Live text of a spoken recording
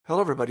Hello,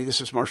 everybody. This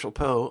is Marshall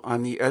Poe.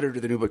 I'm the editor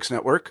of the New Books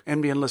Network.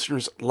 NBN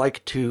listeners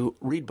like to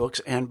read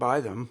books and buy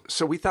them.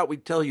 So we thought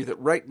we'd tell you that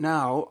right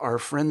now, our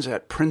friends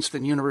at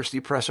Princeton University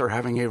Press are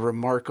having a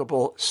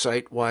remarkable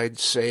site-wide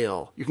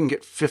sale. You can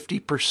get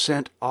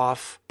 50%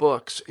 off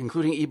books,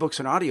 including ebooks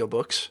and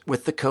audiobooks,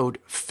 with the code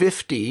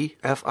 50,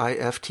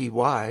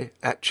 F-I-F-T-Y,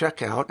 at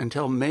checkout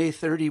until May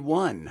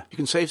 31. You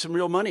can save some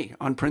real money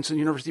on Princeton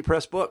University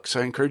Press books.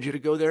 I encourage you to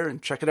go there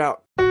and check it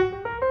out.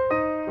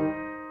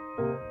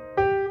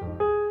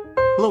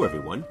 Hello,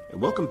 everyone,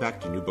 and welcome back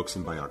to New Books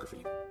in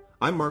Biography.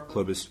 I'm Mark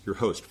Klobus, your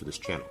host for this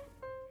channel.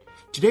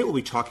 Today we'll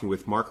be talking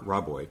with Mark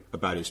Raboy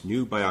about his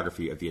new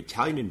biography of the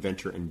Italian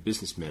inventor and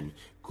businessman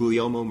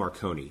Guglielmo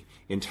Marconi,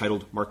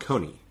 entitled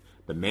Marconi,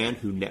 the Man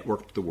Who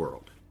Networked the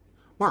World.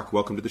 Mark,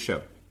 welcome to the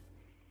show.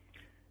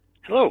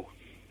 Hello.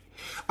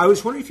 I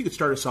was wondering if you could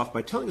start us off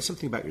by telling us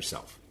something about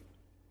yourself.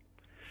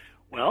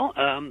 Well,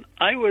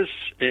 I was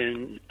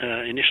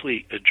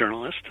initially a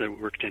journalist. I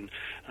worked in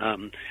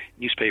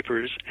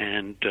newspapers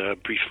and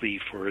briefly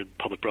for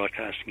public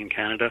broadcasting in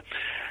Canada,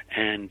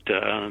 and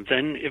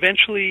then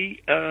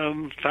eventually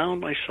found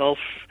myself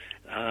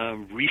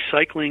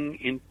recycling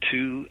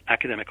into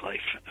academic life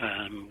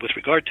with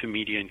regard to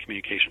media and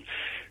communication.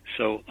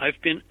 So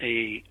I've been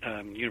a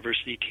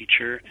university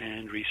teacher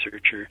and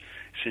researcher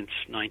since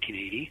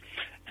 1980,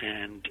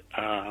 and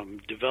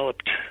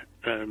developed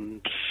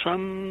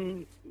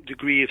some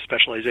degree of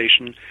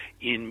specialization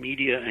in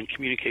media and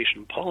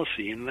communication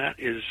policy, and that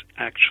is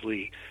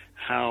actually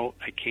how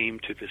I came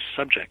to this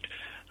subject.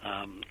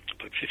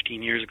 About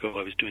 15 years ago,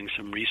 I was doing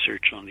some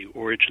research on the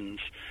origins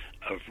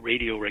of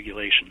radio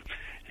regulation,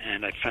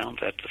 and I found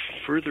that the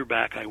further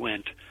back I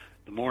went,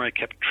 the more I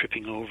kept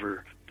tripping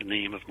over the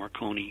name of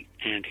Marconi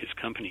and his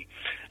company.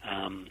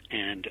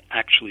 And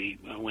actually,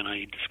 when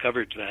I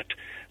discovered that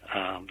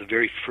the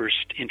very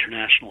first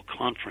international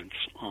conference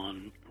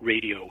on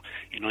radio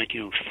in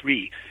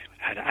 1903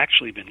 had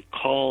actually been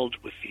called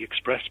with the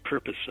express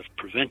purpose of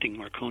preventing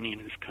Marconi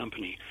and his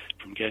company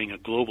from getting a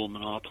global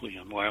monopoly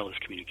on wireless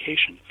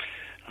communication,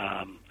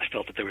 I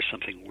felt that there was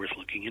something worth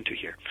looking into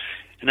here.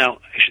 Now,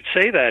 I should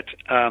say that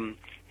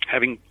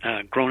having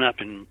grown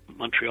up in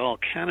Montreal,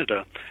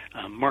 Canada,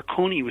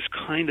 Marconi was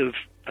kind of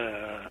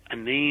a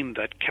name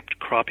that kept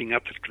cropping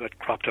up, that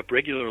cropped up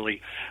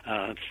regularly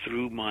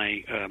through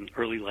my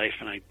early life.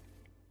 And I,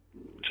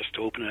 just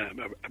to open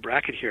a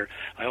bracket here,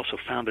 I also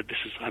found that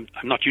I'm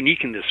not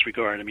unique in this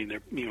regard. I mean,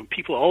 there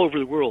people all over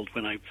the world,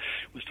 when I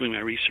was doing my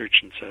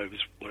research and said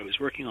what I was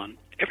working on,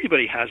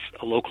 everybody has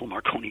a local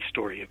Marconi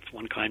story of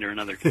one kind or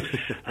another.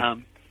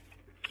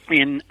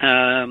 In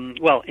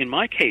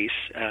my case,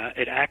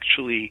 it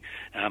actually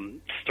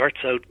starts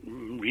out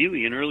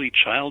really in early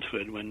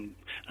childhood when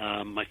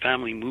my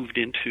family moved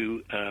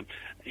into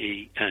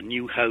a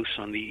new house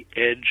on the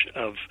edge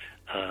of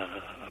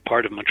a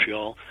part of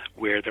Montreal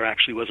where there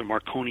actually was a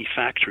Marconi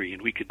factory,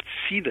 and we could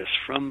see this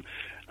from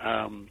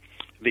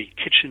the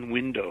kitchen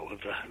window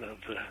of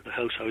the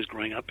house I was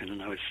growing up in.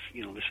 And I was,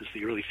 this is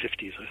the early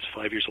 50s. I was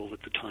 5 years old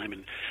at the time,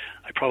 and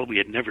I probably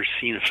had never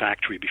seen a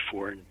factory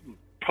before, and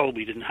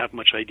probably didn't have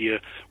much idea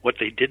what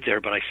they did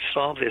there, but I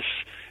saw this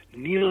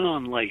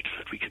neon light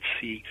that we could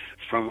see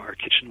from our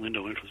kitchen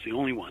window, and it was the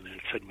only one, and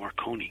it said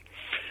Marconi.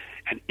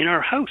 And in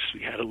our house,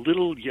 we had a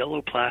little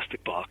yellow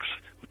plastic box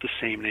with the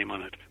same name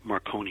on it,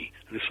 Marconi.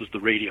 And this was the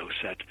radio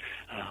set.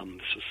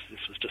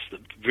 This was just the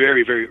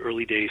very, very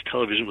early days.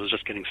 Television was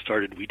just getting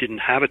started. We didn't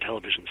have a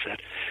television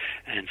set,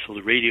 and so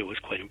the radio was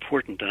quite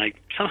important. And I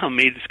somehow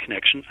made this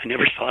connection. I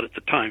never thought at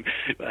the time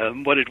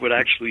what it would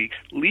actually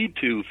lead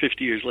to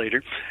 50 years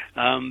later.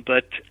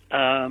 But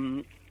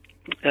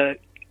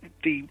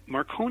the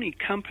Marconi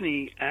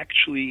company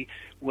actually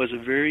was a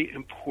very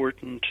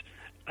important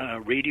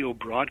radio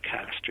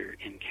broadcaster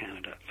in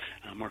Canada.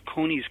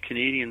 Marconi's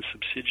Canadian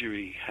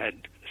subsidiary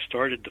had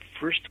started the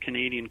first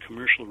Canadian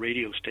commercial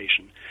radio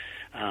station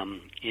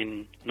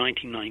in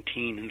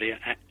 1919, and they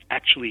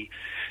actually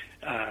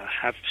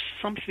have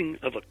something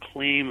of a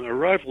claim, a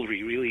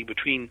rivalry really,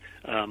 between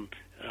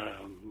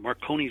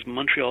Marconi's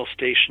Montreal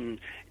station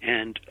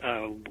and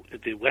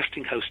the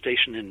Westinghouse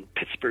station in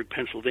Pittsburgh,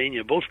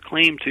 Pennsylvania. Both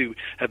claim to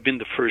have been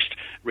the first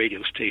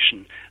radio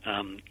station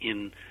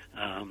in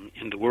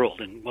the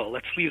world. And well,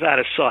 let's leave that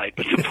aside.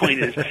 But the point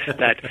is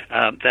that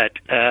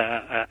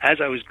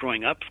as I was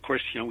growing up, of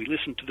course, we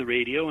listened to the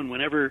radio, and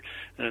whenever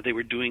they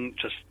were doing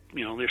just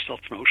their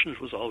self-promotion,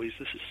 it was always,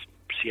 this is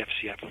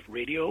CFCF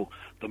Radio,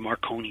 the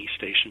Marconi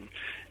station,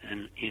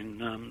 and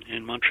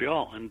in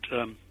Montreal.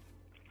 And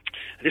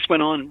this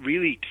went on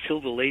really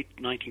till the late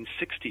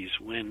 1960s,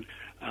 when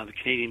the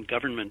Canadian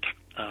government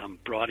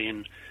brought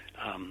in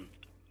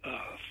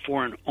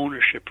foreign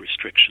ownership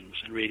restrictions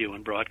in radio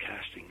and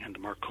broadcasting, and the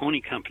Marconi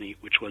Company,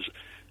 which was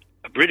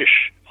a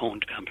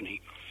British-owned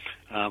company,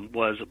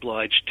 was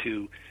obliged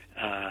to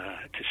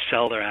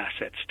sell their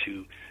assets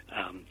to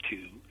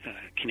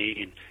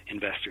Canadian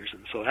investors,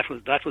 and so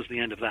that was the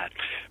end of that.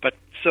 But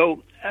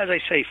so, as I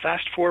say,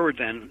 fast forward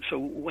then. So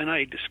when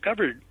I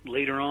discovered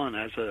later on,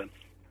 as a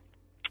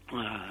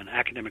an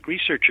academic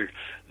researcher,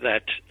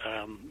 that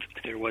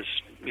there was,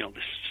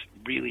 this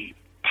really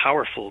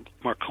powerful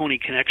Marconi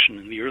connection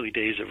in the early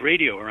days of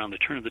radio around the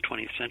turn of the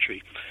 20th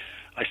century.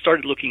 I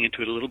started looking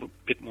into it a little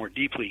bit more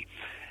deeply,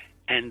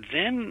 and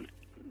then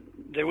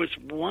there was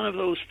one of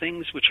those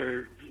things which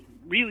are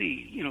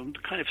really,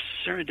 kind of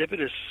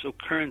serendipitous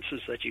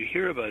occurrences that you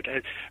hear about.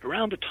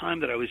 Around the time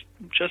that I was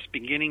just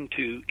beginning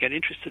to get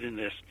interested in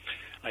this,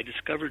 I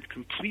discovered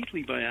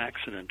completely by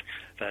accident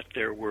that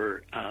there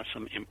were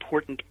some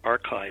important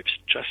archives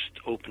just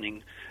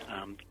opening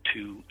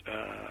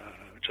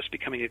just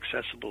becoming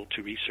accessible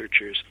to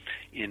researchers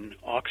in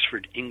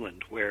Oxford,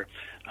 England, where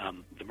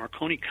the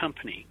Marconi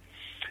Company,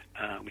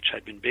 which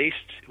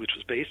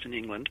was based in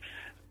England,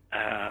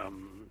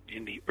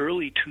 in the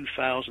early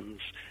 2000s,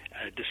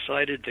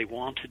 decided they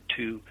wanted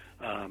to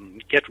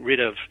get rid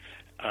of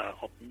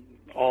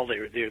all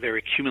their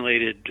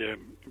accumulated,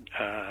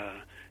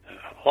 a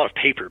lot of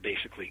paper,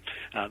 basically,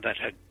 that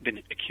had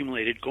been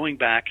accumulated going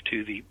back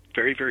to the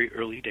very, very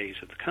early days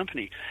of the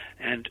company.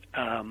 And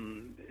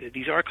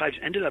these archives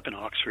ended up in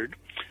Oxford.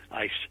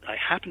 I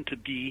happened to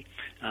be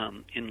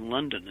in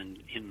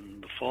London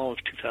in the fall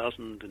of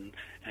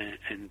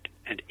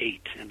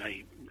 2008, and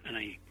I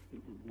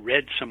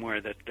read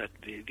somewhere that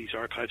these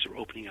archives were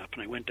opening up,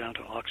 and I went down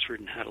to Oxford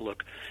and had a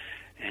look,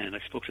 and I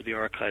spoke to the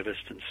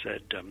archivist and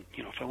said,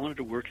 if I wanted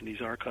to work in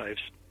these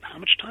archives, how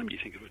much time do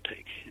you think it would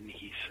take? And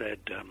he said,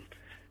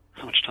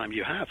 how much time do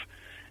you have?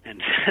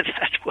 And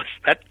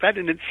that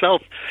in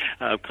itself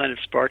kind of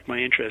sparked my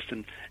interest,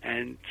 and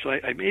so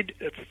I made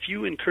a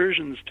few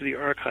incursions to the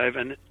archive,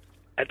 and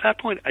at that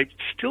point, I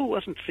still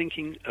wasn't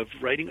thinking of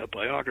writing a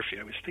biography.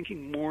 I was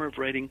thinking more of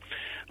writing,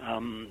 a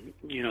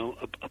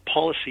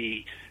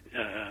policy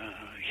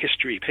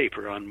history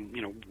paper on,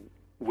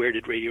 where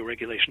did radio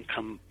regulation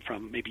come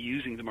from, maybe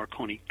using the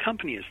Marconi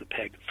Company as the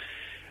peg.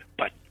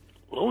 But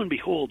lo and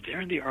behold,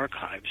 there in the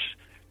archives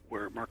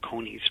were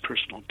Marconi's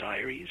personal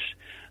diaries,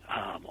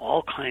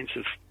 all kinds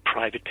of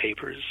private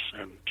papers,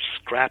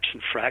 scraps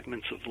and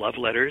fragments of love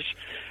letters,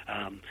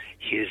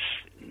 his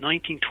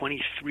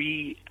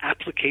 1923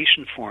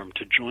 application form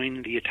to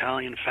join the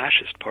Italian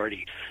Fascist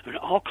Party,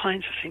 all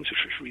kinds of things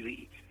which was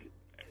really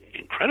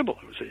incredible.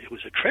 It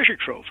was a treasure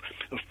trove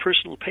of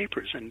personal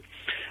papers, and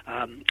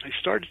I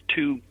started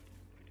to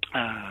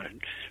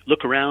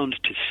look around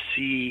to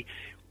see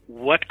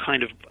what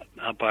kind of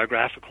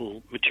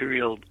biographical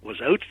material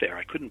was out there.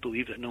 I couldn't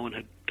believe that no one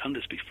had done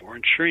this before,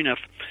 and sure enough,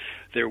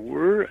 there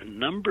were a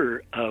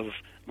number of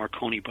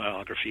Marconi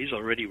biographies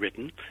already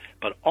written,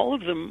 but all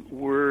of them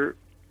were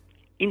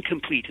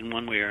incomplete in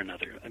one way or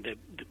another.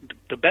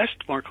 The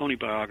best Marconi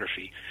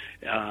biography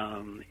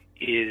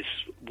is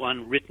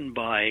one written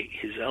by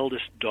his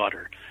eldest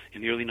daughter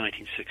in the early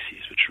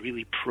 1960s, which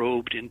really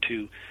probed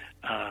into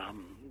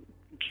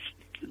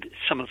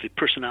some of the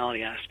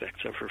personality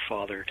aspects of her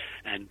father,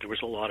 and there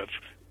was a lot of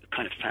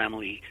kind of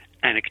family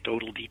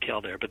anecdotal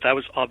detail there. But that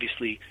was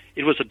obviously,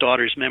 it was a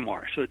daughter's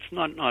memoir, so it's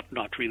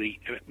not really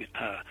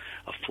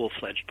a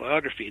full-fledged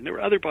biography. And there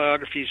were other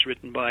biographies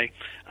written by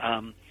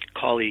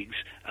colleagues.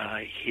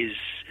 His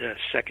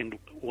second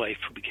wife,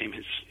 who became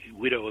his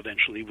widow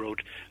eventually,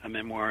 wrote a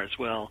memoir as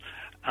well.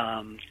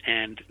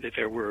 And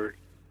there were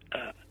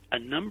a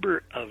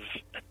number of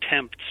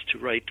attempts to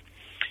write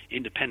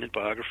independent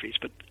biographies,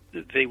 but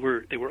they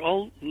were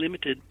all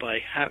limited by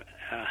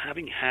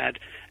having had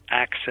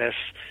access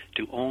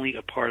to only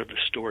a part of the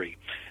story.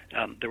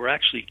 There were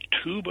actually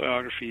two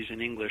biographies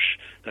in English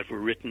that were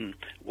written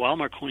while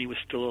Marconi was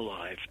still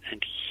alive,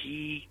 and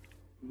he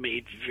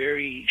made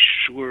very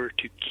sure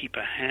to keep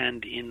a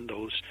hand in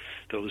those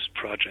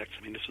projects.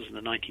 I mean, this was in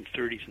the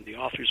 1930s, and the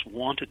authors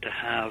wanted to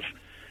have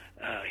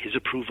his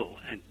approval,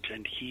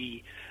 and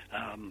he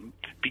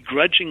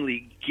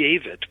begrudgingly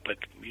gave it, but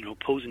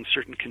posing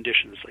certain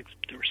conditions, like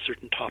there were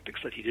certain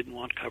topics that he didn't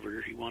want covered,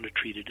 or he wanted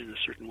treated in a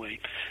certain way,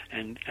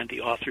 and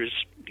the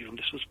authors,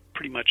 this was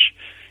pretty much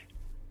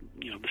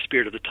the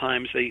spirit of the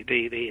times.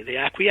 They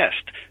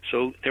acquiesced,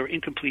 so they were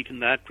incomplete in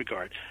that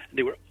regard.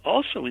 They were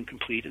also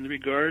incomplete in the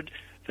regard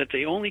that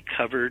they only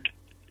covered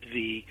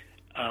the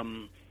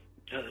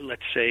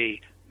let's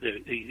say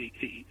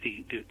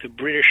the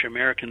British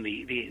American,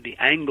 the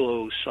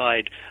Anglo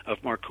side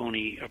of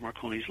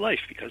Marconi's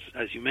life, because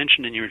as you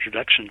mentioned in your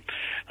introduction,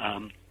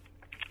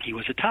 he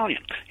was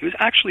Italian. He was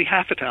actually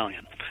half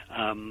Italian.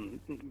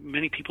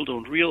 Many people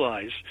don't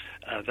realize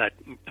that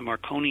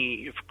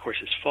Marconi, of course,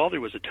 his father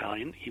was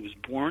Italian. He was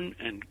born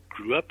and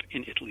grew up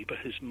in Italy, but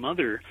his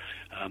mother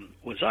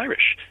was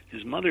Irish.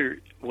 His mother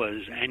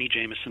was Annie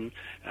Jameson,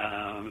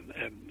 a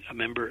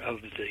member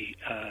of the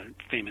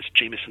famous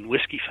Jameson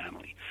whiskey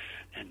family.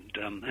 And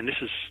this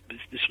was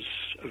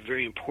a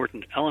very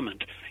important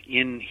element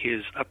in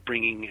his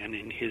upbringing and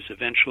in his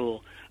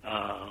eventual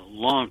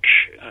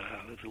launch,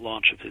 the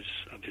launch of his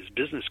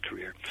business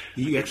career.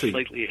 You actually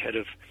slightly ahead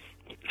of.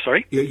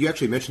 Sorry? You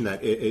actually mentioned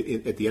that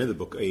at the end of the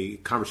book, a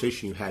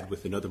conversation you had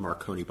with another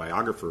Marconi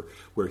biographer,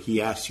 where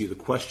he asked you the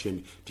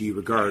question, "Do you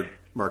regard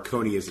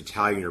Marconi as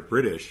Italian or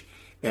British?"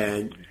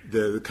 And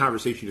the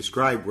conversation you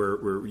described,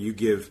 where you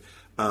give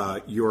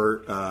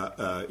your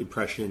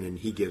impression and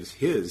he gives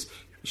his,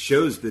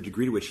 shows the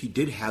degree to which he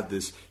did have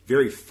this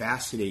very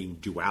fascinating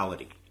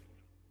duality.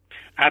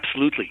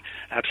 Absolutely.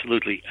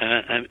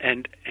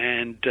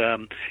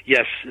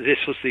 Yes, this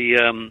was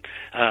the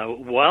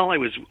while I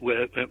was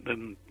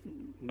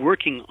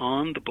working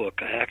on the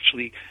book, I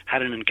actually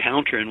had an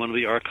encounter in one of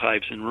the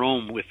archives in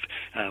Rome with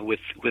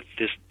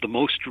the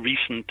most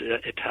recent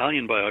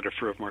Italian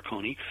biographer of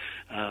Marconi,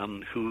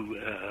 who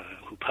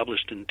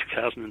published in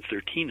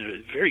 2013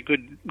 a very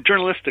good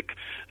journalistic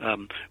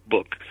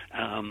book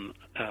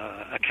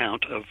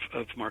account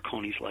of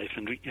Marconi's life,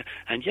 and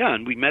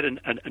we met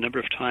a number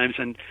of times,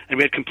 and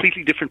we had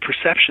completely different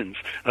perceptions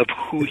of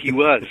who he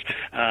was,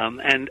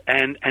 and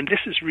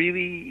this is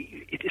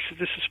really this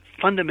is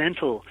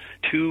fundamental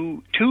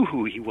to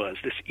who he was,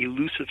 this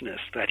elusiveness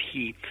that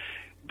he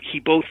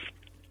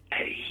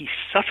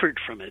suffered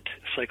from it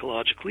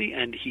psychologically,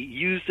 and he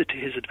used it to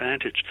his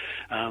advantage.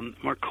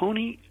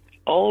 Marconi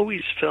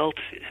always felt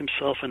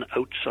himself an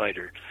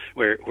outsider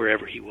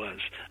wherever he was.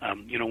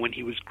 When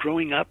he was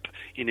growing up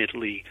in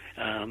Italy,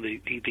 the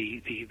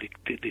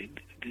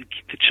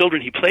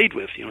children he played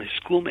with, his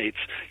schoolmates,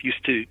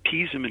 used to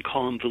tease him and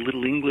call him the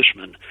little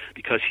Englishman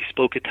because he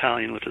spoke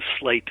Italian with a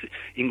slight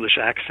English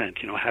accent,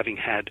 having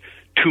had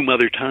two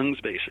mother tongues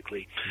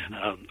basically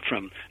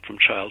from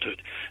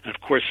childhood. And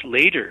of course,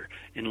 later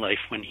in life,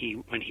 when he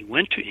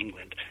went to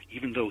England,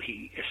 even though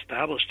he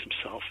established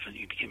himself and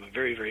he became a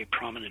very, very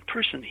prominent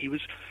person, he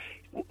was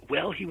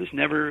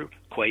never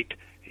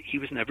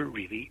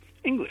really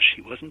English.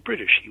 He wasn't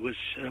British. He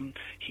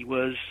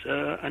was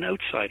an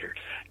outsider,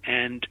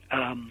 and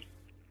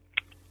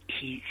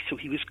he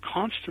was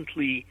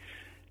constantly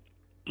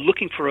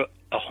looking for a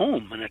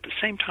home, and at the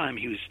same time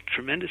he was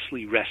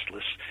tremendously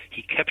restless.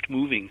 He kept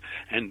moving,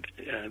 and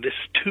this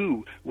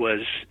too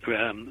was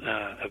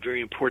a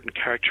very important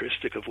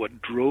characteristic of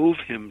what drove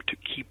him to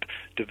keep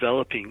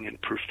developing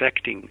and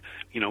perfecting,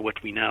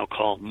 what we now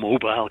call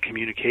mobile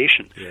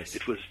communication. Yes.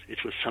 It was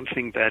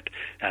something that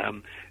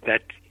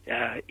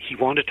he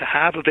wanted to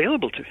have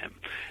available to him.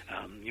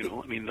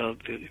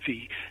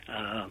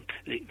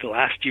 The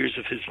last years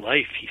of his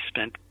life he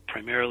spent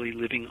primarily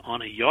living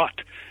on a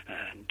yacht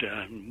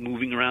and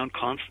moving around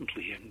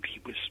constantly, and he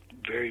was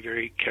very,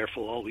 very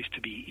careful always to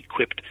be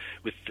equipped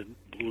with the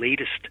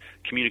latest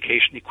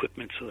communication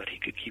equipment so that he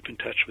could keep in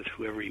touch with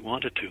whoever he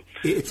wanted to,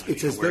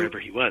 wherever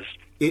he was.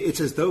 It's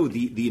as though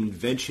the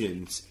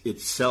invention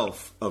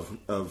itself of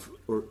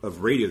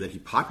radio that he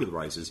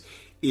popularizes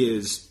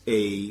is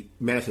a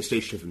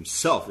manifestation of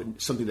himself,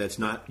 and something that's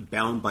not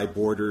bound by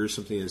borders,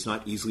 something that's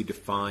not easily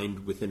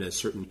defined within a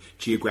certain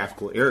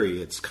geographical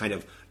area. It's kind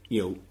of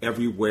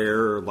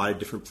everywhere, a lot of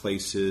different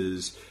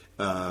places,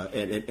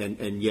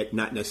 and yet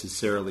not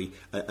necessarily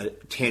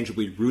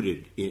tangibly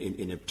rooted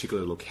in a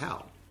particular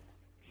locale.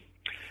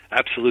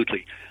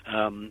 Absolutely.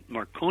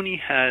 Marconi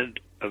had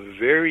a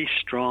very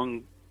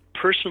strong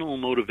personal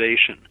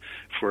motivation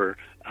for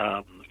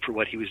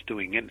what he was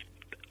doing, and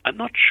I'm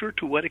not sure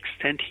to what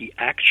extent he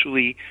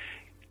actually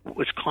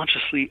was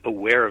consciously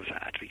aware of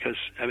that, because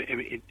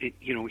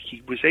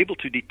he was able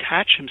to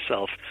detach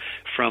himself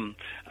from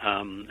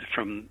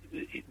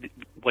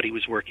what he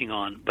was working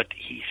on, but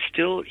he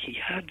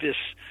had this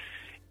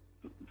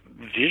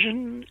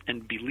vision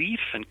and belief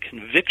and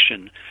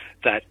conviction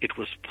that it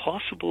was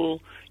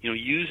possible,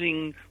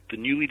 using the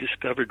newly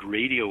discovered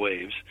radio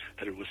waves,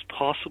 that it was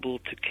possible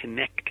to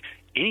connect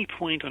any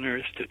point on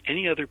Earth to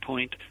any other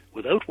point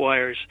without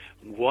wires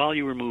while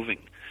you were moving.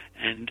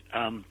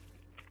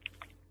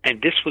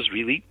 And this was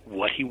really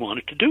what he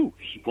wanted to do.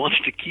 He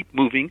wanted to keep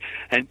moving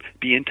and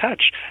be in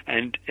touch.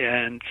 And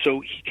so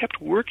he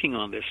kept working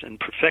on this and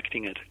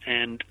perfecting it.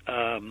 And,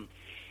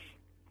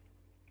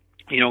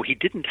 he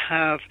didn't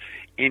have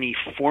any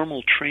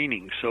formal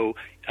training, so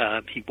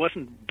he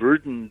wasn't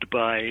burdened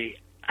by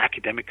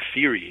academic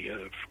theory,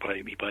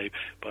 by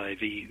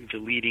the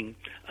leading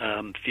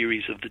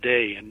theories of the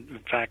day. And in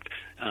fact,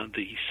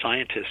 the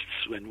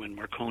scientists, when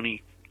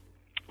Marconi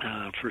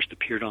first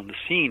appeared on the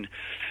scene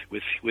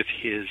with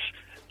his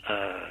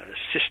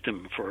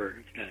system for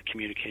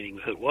communicating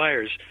without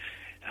wires,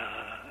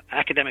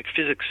 academic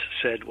physics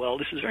said, well,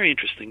 this is very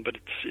interesting, but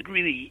it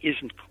really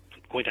isn't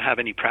going to have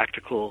any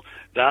practical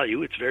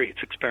value.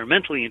 It's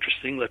experimentally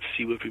interesting. Let's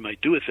see what we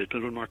might do with it.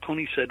 But when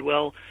Marconi said,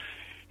 well,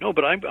 no,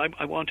 but I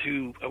want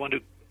to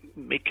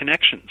make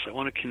connections. I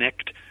want to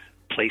connect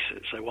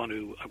places. I want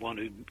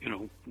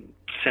to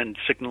send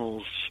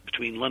signals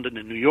between London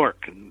and New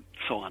York and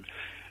so on.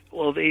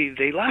 Well,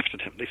 they laughed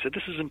at him. They said,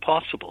 this is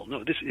impossible.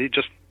 No, it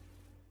just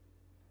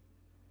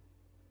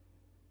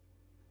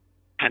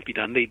can't be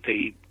done.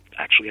 They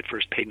actually at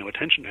first paid no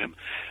attention to him.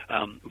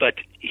 But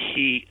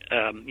he,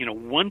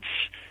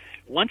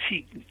 once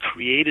he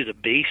created a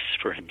base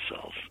for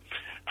himself,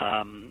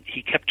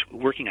 he kept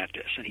working at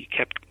this, and he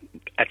kept,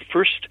 at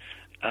first,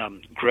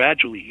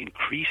 gradually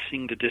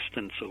increasing the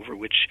distance over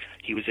which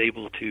he was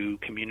able to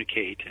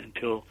communicate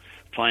until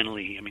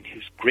finally,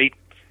 his great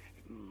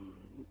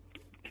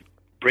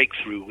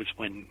breakthrough was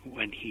when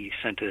he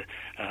sent a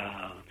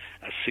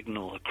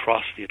signal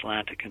across the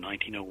Atlantic in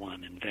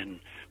 1901, and then,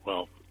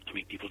 well, I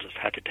mean, people just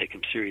had to take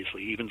him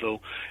seriously, even though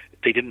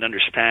they didn't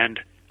understand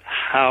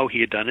how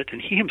he had done it.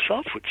 And he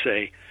himself would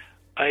say,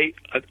 I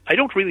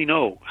don't really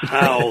know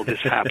how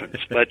this happens,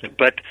 but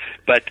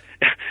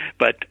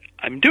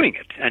I'm doing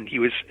it. And he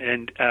was,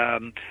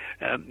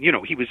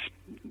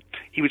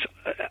 he was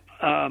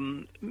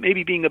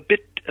maybe being a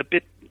bit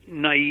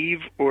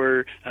naive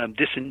or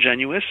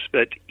disingenuous,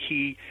 but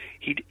he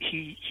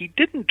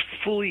didn't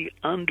fully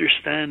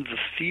understand the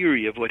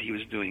theory of what he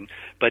was doing,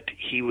 but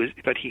he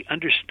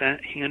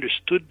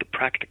understood the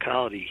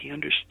practicality. He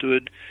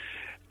understood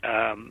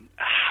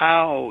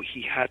how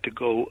he had to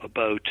go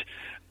about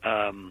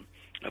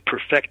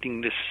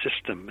perfecting this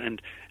system,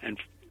 and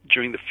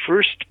during the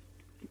first,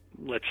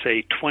 let's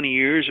say, 20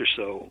 years or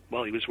so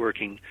while he was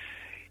working,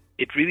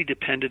 it really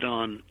depended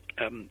on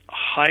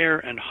higher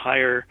and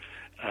higher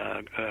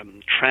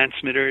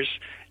transmitters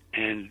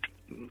and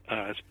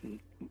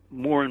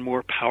more and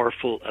more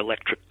powerful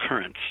electric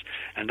currents.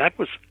 And that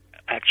was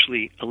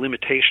actually a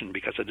limitation,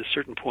 because at a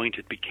certain point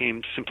it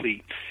became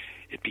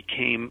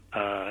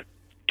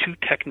too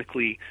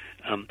technically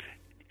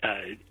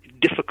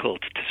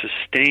difficult to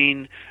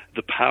sustain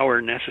the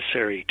power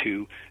necessary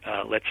to,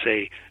 let's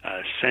say,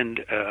 send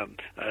a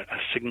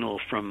signal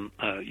from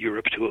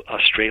Europe to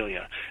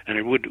Australia, and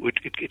it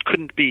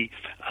couldn't be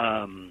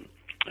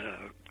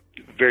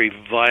very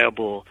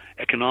viable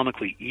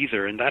economically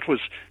either. And this was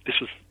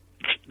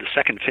the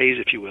second phase,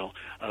 if you will,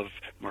 of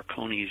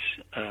Marconi's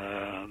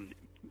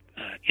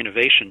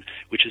innovation,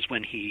 which is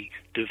when he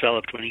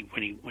developed,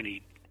 when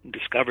he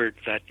discovered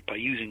that by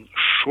using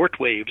short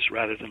waves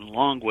rather than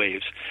long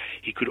waves,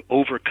 he could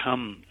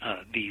overcome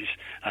these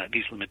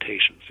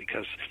limitations,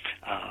 because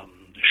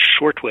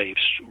short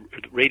waves,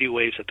 radio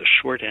waves at the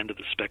short end of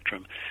the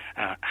spectrum,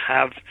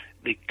 have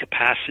the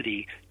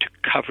capacity to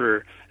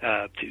cover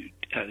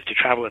to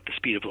travel at the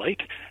speed of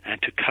light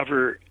and to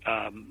cover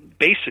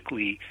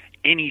basically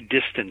any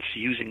distance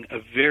using a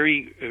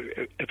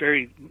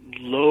very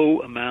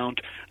low amount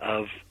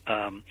of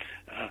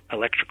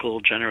electrical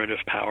generative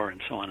power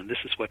and so on. And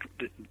this was what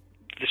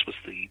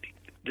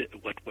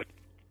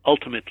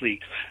ultimately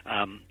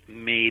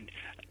made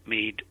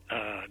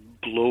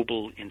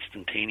global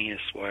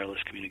instantaneous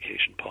wireless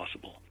communication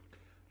possible.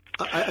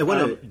 I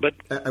want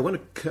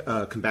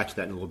to come back to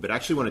that in a little bit. I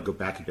actually want to go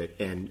back a bit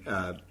and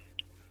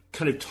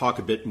kind of talk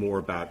a bit more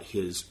about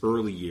his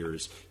early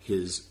years,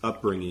 his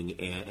upbringing,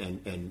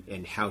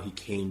 and how he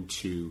came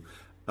to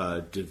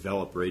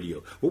develop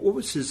radio. What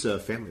was his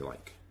family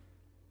like?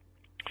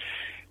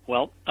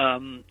 Well,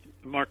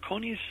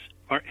 Marconi's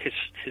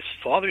his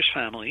father's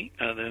family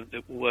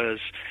was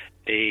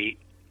a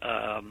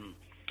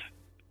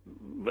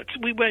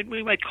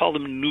we might call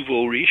them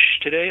nouveau riche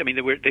today. I mean,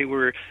 they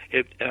were.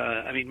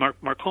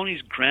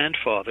 Marconi's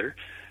grandfather,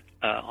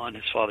 on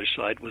his father's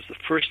side, was the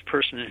first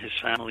person in his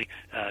family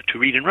to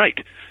read and write,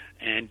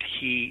 and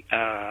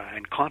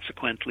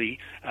consequently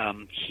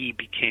he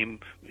became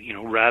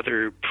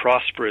rather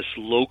prosperous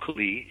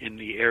locally in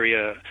the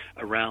area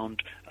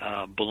around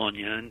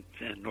Bologna and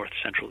north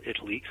central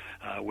Italy,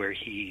 where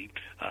he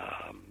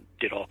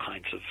did all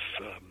kinds of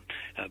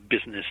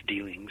business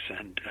dealings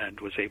and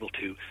was able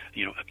to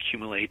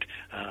accumulate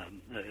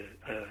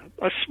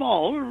a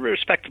small,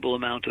 respectable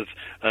amount of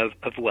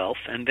wealth.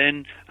 And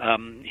then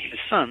his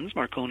sons,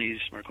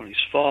 Marconi's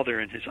father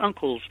and his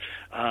uncles,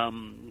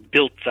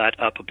 built that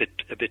up a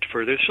bit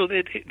further. So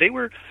they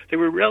were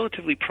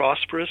relatively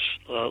prosperous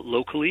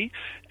locally,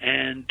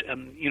 and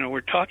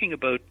we're talking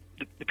about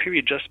the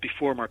period just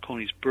before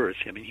Marconi's birth.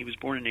 I mean, he was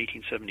born in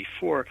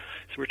 1874,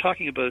 so we're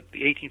talking about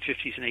the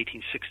 1850s and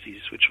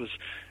 1860s, which was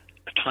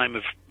a time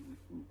of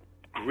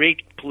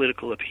great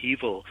political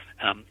upheaval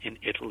in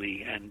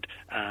Italy, and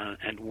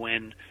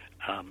when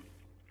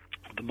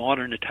the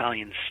modern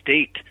Italian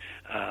state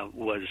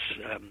was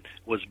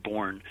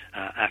born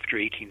after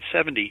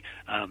 1870.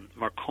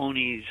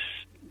 Marconi's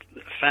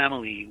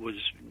family was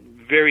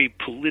very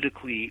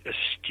politically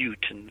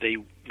astute, and they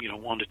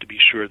wanted to be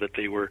sure that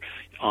they were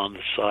on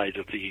the side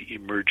of the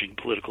emerging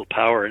political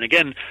power. And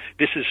again,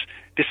 this is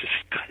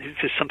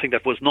something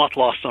that was not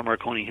lost on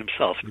Marconi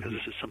himself, because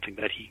this is something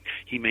that he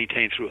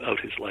maintained throughout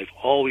his life,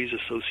 always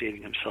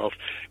associating himself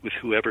with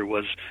whoever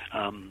was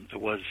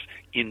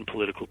in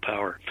political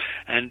power.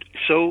 And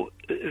so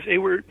they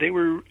were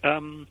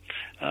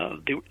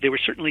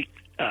certainly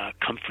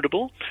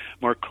comfortable.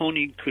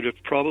 Marconi could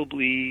have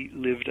probably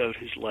lived out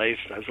his life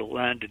as a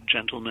landed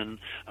gentleman,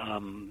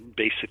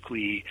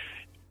 basically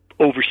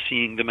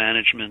overseeing the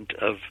management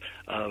of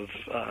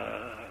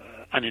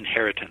an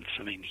inheritance.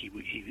 I mean,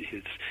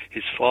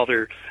 his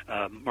father,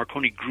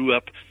 Marconi, grew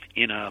up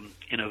in a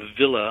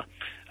villa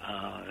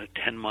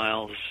 10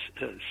 miles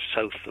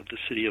south of the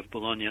city of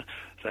Bologna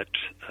that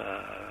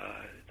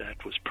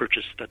was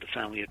purchased, that the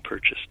family had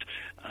purchased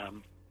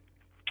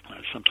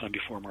sometime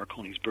before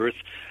Marconi's birth.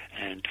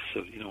 And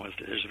so,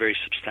 there's a very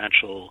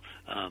substantial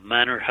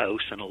manor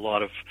house and a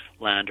lot of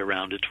land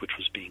around it, which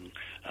was being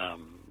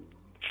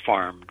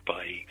farmed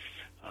by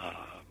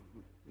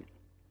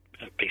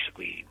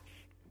basically,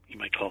 you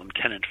might call them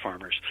tenant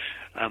farmers.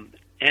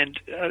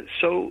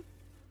 So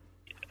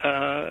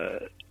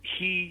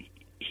he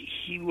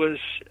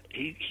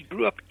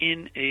grew up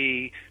in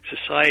a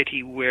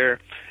society where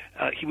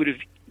he would have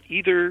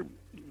either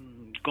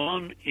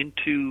gone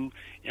into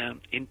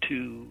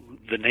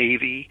the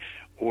Navy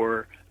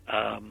or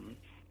as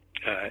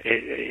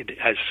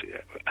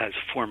a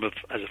form of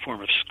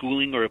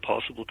schooling or a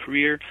possible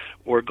career,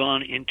 or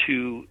gone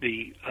into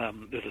the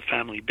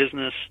family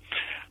business.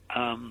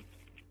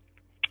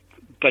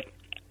 But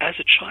as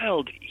a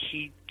child,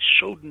 he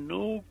showed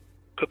no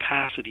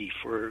capacity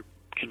for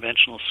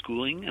conventional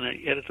schooling, and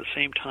yet at the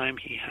same time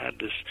he had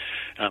this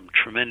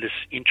tremendous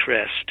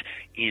interest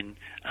in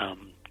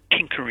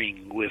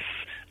tinkering with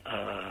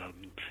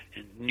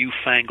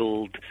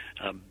newfangled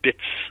bits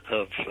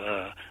of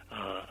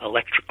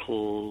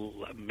electrical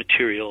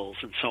materials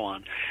and so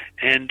on.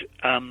 And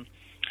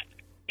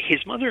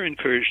his mother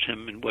encouraged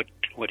him in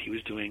what he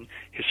was doing.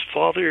 His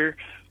father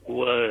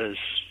was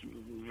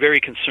very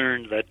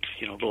concerned that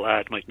the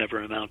lad might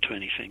never amount to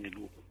anything,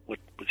 and what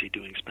was he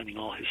doing, spending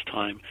all his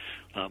time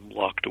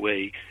locked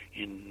away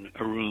in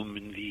a room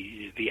in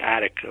the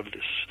attic of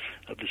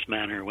this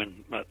manor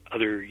when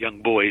other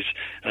young boys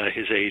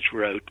his age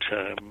were out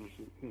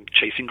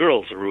chasing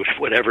girls or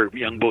whatever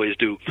young boys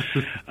do.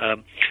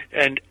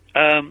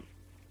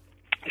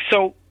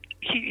 So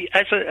he,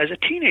 as a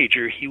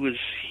teenager, he was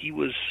he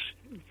was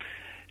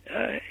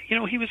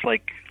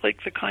like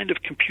the kind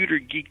of computer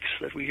geeks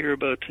that we hear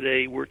about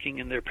today, working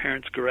in their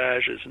parents'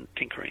 garages and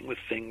tinkering with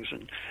things,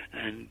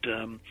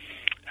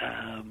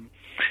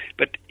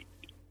 but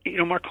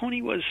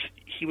Marconi was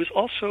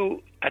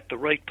also at the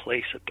right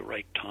place at the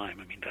right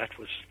time. I mean, that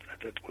was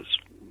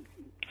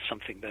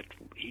something that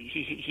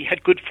he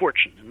had good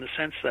fortune in the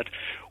sense that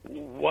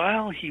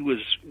while he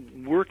was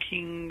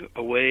working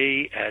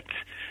away at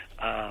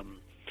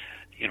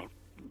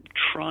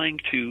trying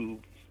to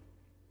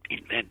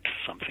invent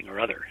something or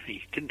other.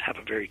 He didn't have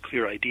a very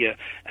clear idea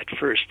at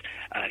first.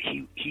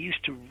 He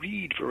used to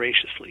read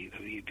voraciously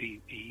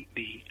the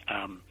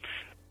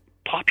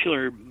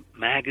popular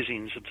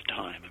magazines of the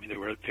time. I mean, there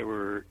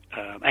were,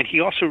 and he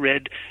also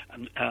read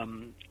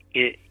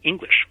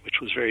English, which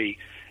was very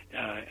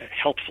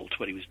helpful to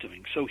what he was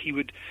doing. So he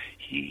would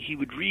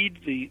read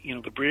the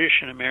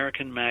British and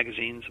American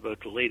magazines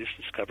about the latest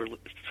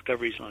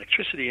discoveries in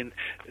electricity, and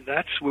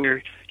that's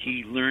where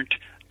he learned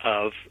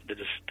of the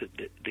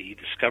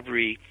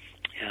discovery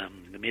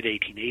in the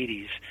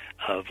mid-1880s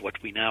of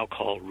what we now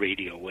call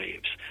radio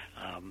waves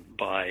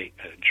by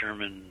a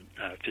German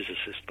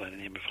physicist by the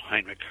name of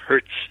Heinrich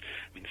Hertz.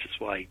 I mean, this is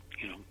why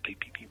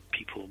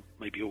people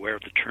may be aware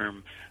of the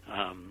term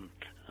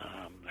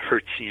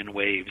Hertzian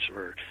waves,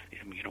 or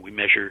we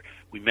measure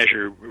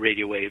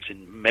radio waves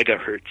in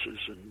megahertz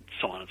and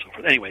so on and so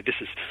forth. Anyway, this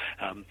is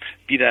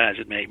be that as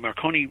it may.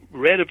 Marconi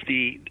read of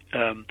the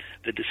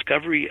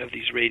discovery of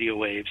these radio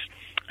waves,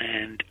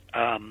 and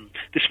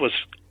this was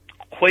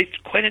quite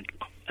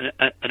an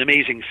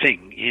amazing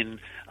thing in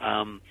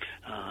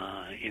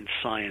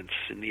science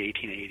in the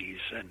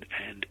 1880s, and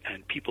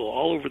people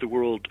all over the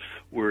world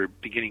were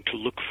beginning to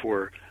look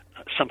for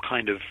some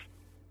kind of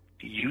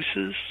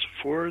uses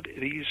for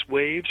these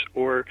waves,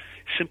 or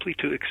simply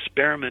to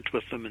experiment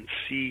with them and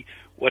see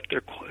what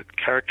their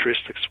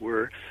characteristics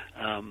were.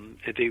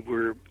 They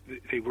were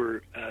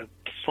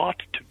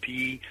thought to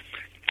be,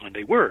 and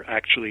they were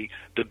actually,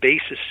 the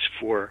basis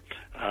for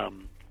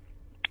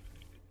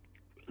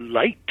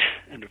light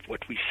and of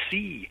what we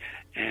see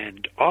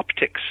and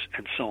optics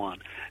and so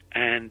on.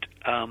 And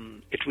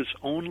it was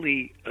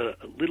only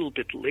a little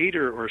bit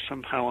later, or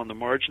somehow on the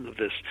margin of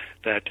this,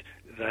 that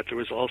there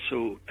was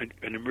also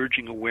an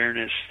emerging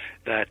awareness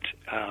that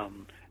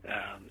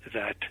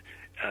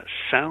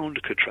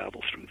sound could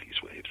travel through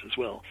these waves as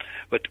well.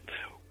 But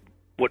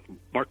what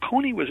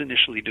Marconi was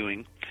initially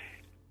doing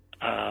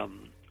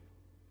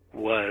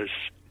was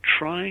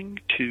trying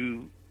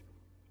to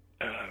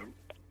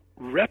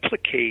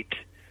replicate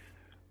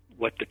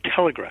what the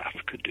telegraph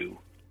could do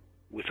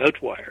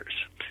without wires.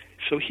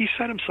 So he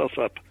set himself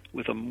up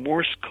with a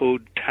Morse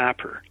code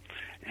tapper,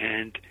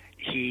 and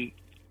he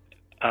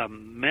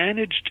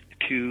managed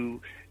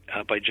to,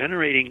 by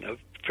generating a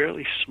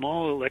fairly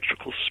small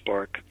electrical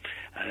spark,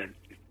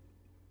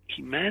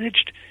 he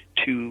managed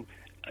to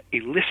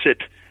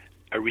elicit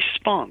a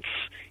response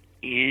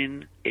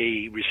in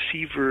a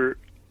receiver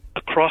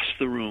across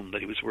the room that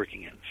he was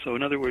working in. So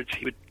in other words,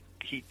 he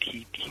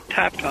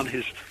tapped on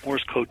his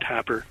Morse code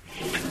tapper,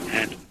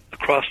 and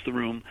across the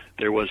room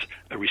there was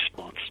a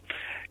response.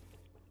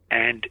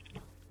 And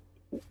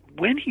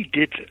when he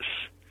did this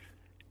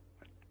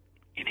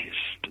in his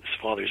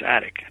father's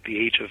attic at the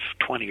age of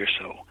 20 or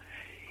so,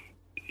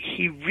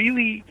 he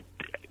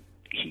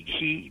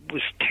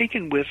was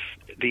taken with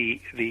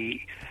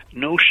the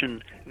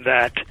notion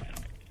that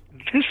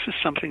this is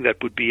something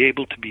that would be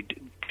able to be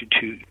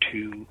to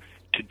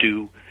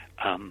do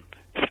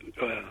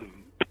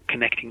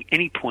connecting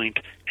any point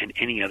and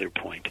any other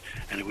point,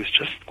 and it was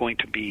just going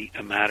to be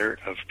a matter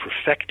of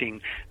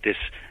perfecting this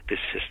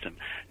system.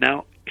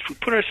 Now, if we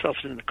put ourselves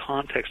in the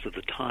context of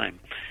the time,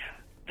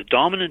 the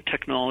dominant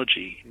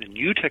technology, the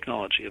new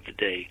technology of the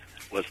day,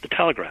 was the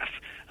telegraph.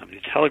 I mean,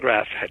 the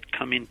telegraph had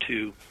come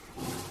into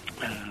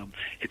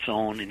its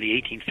own in the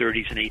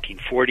 1830s and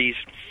 1840s,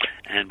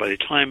 and by the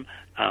time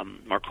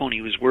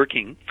Marconi was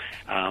working,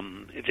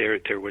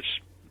 there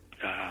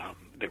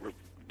were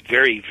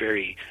very,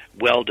 very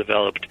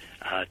well-developed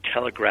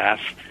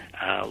telegraph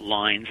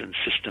lines and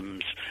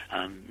systems,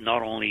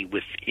 not only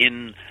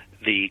within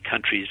the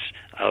countries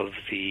of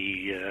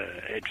the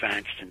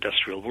advanced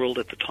industrial world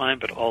at the time,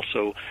 but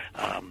also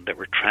there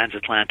were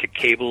transatlantic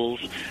cables.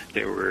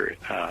 There were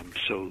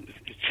so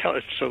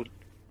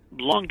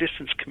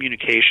long-distance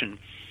communication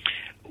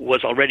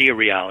was already a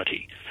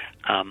reality,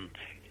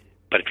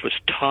 but it was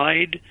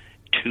tied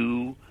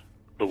to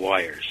the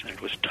wires, and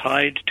it was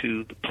tied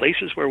to the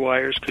places where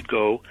wires could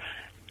go,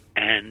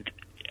 and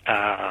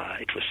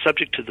it was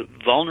subject to the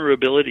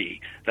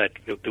vulnerability that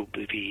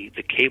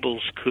the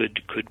cables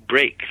could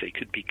break. They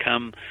could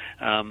become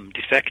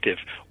defective,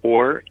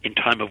 or in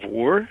time of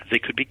war, they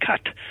could be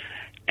cut.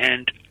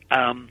 And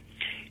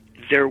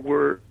there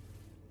were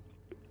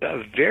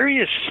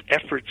various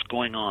efforts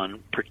going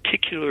on,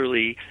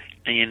 particularly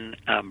in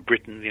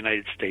Britain, the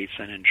United States,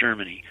 and in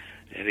Germany.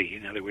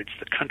 In other words,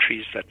 the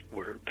countries that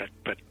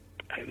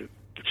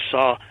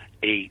saw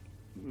a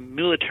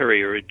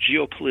military or a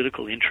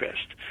geopolitical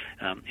interest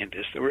in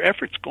this. There were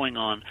efforts going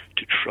on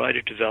to try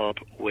to develop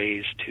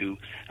ways to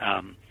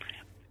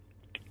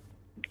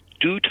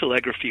do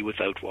telegraphy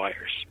without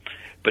wires.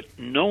 But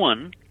no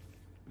one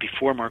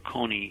before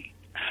Marconi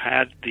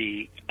had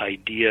the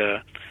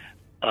idea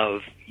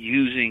of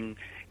using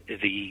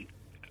the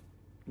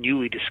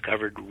newly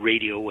discovered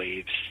radio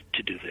waves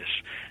to do this.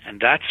 And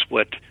that's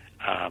what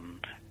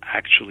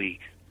actually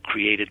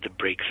created the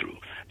breakthrough,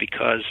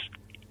 because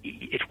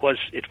it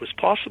was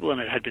possible, and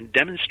it had been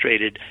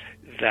demonstrated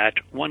that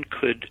one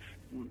could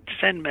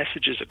send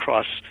messages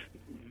across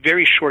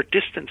very short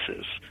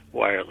distances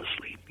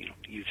wirelessly,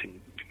 using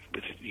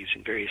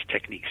various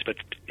techniques. But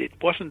it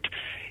wasn't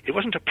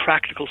a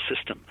practical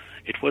system.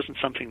 It wasn't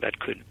something that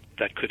could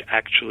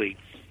actually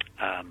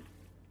that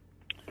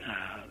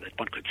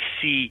one could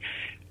see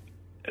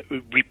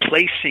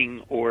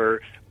replacing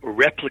or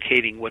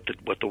replicating what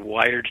the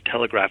wired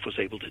telegraph was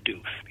able to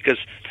do. Because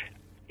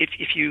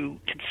if you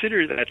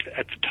consider that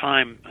at the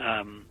time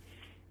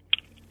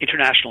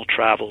international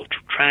travel,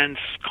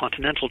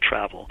 transcontinental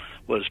travel,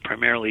 was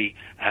primarily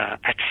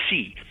at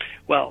sea.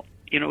 Well,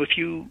 if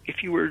you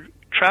were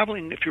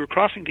traveling, if you were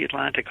crossing the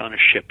Atlantic on a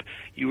ship,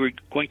 you were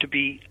going to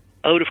be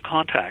out of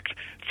contact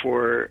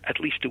for at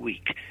least a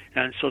week,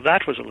 and so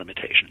that was a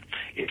limitation.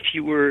 If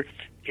you were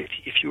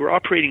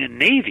operating a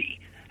navy,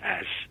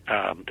 as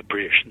the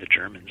British and the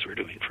Germans were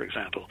doing, for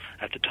example,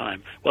 at the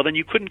time, well, then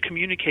you couldn't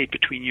communicate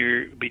between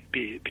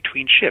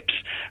ships,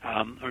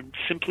 or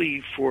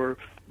simply for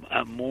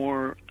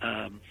more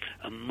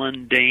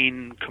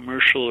mundane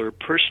commercial or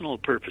personal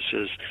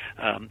purposes,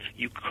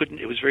 you couldn't.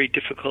 It was very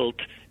difficult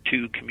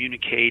to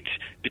communicate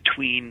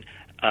between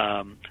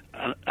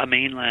a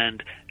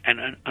mainland and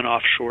an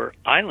offshore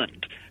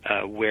island,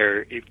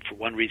 where, for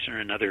one reason or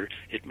another,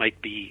 it might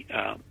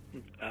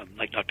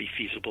not be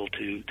feasible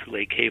to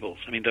lay cables.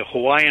 I mean, the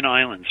Hawaiian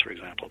Islands, for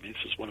example. I mean,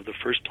 this was one of the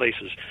first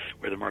places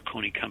where the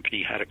Marconi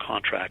Company had a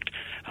contract,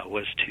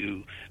 was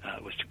to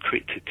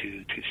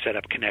set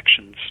up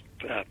connections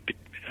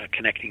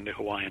connecting the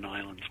Hawaiian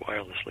Islands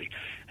wirelessly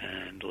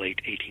in the late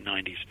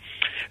 1890s.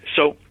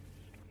 So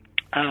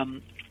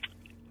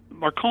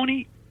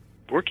Marconi,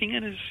 working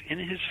in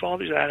his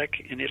father's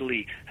attic in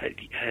Italy,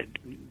 had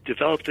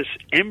developed this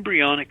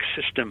embryonic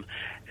system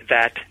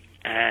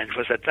and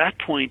was at that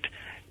point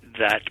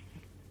that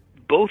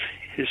both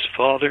his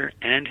father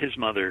and his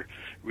mother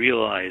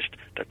realized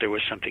that there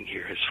was something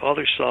here. His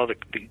father saw the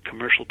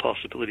commercial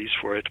possibilities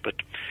for it, but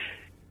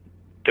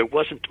there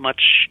wasn't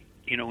much,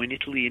 in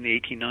Italy in the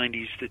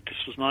 1890s, that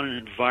this was not an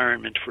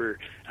environment for,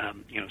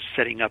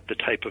 setting up the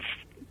type of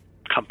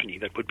company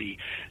that would be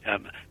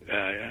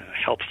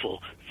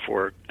helpful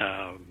for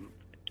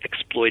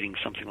exploiting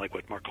something like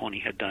what Marconi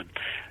had done.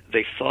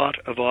 They thought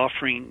of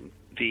offering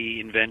the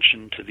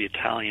invention to the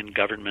Italian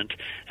government,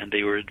 and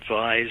they were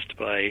advised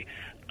by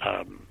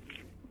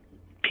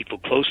people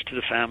close to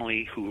the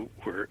family who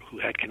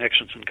had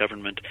connections in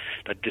government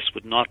that this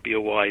would not be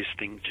a wise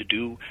thing to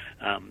do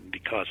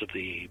because of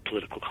the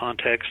political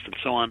context and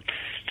so on.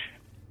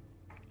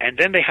 And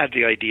then they had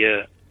the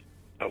idea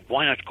of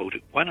why not go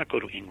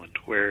to England,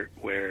 where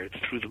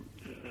through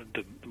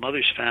the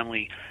mother's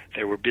family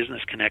there were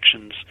business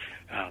connections.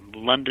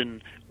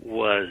 London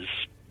was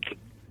the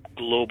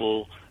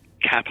global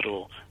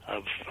capital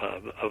of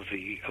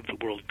the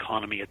world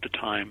economy at the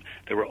time.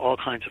 There were all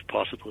kinds of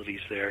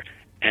possibilities there,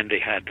 and they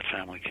had the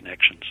family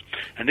connections.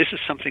 And this is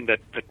something that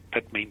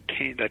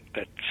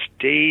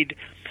stayed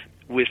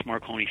with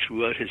Marconi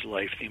throughout his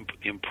life,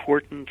 the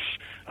importance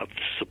of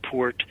the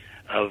support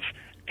of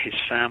his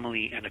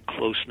family and a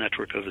close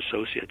network of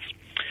associates.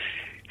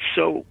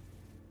 So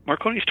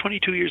Marconi's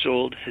 22 years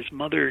old. His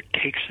mother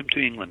takes him to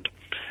England,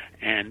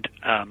 and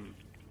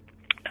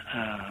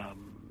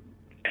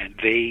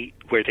they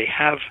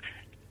have.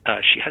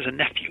 She has a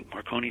nephew,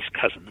 Marconi's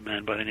cousin, a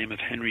man by the name of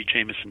Henry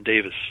Jameson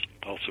Davis,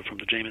 also from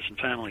the Jameson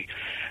family,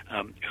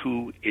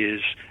 who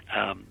is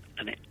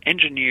an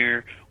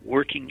engineer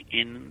working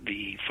in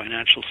the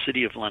financial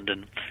city of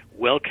London,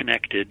 well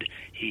connected.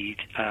 He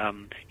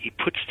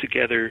puts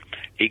together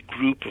a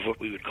group of what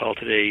we would call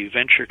today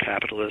venture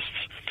capitalists,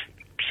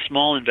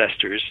 small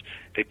investors.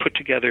 They put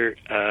together,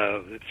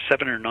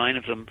 7 or 9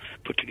 of them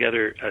put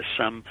together a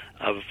sum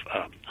of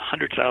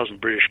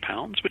 100,000 British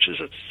pounds, which is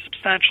a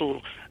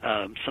substantial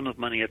sum of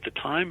money at the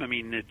time. I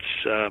mean, it's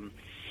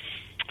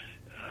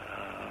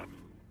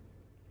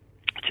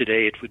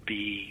today it would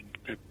be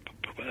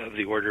of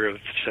the order of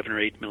 $7 or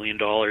 $8 million,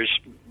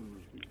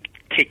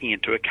 taking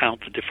into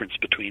account the difference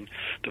between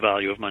the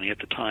value of money at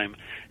the time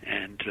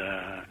and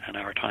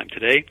our time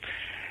today.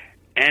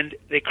 And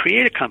they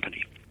create a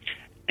company,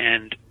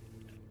 and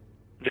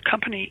the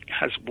company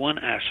has one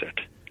asset,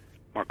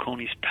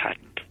 Marconi's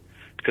patent,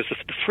 because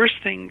the first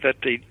thing that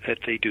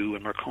they do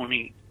when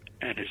Marconi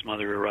and his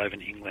mother arrive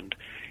in England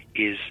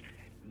is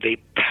they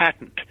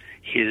patent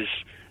his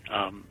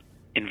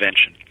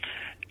invention,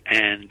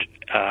 and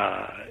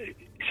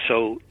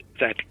so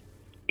that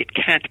it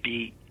can't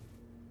be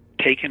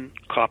taken,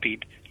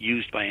 copied,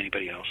 used by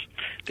anybody else.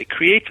 They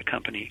create the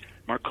company.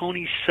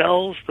 Marconi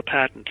sells the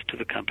patent to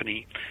the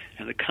company,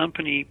 and the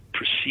company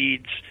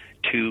proceeds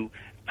to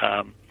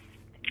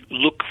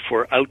look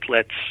for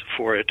outlets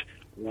for it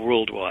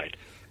worldwide.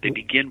 They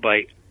begin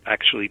by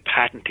actually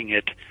patenting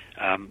it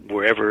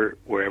wherever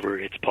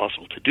it's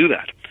possible to do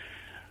that.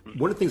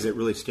 One of the things that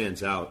really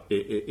stands out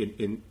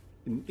in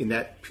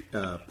that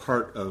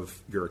part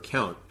of your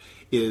account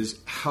is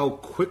how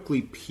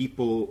quickly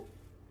people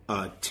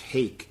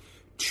take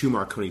to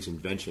Marconi's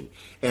invention,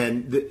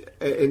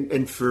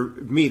 and for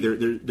me,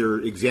 there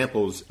are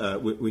examples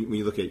when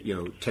you look at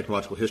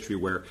technological history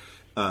where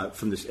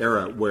from this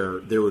era where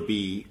there would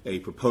be a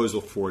proposal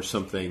for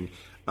something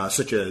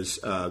such as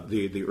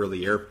the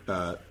early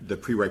the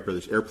pre-Wright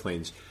brothers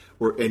airplanes,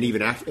 and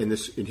even after, and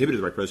this inhibited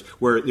the Wright brothers,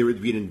 where there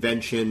would be an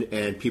invention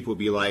and people would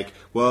be like,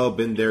 well,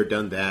 been there,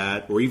 done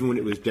that, or even when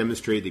it was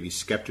demonstrated, they'd be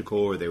skeptical,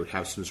 or they would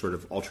have some sort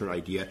of alternate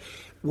idea.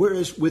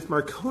 Whereas with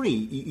Marconi,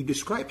 you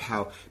describe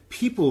how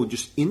people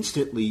just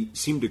instantly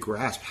seemed to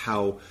grasp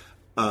how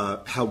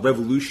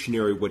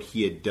revolutionary what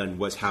he had done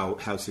was,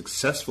 how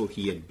successful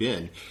he had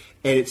been.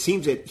 And it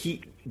seems that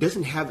he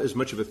doesn't have as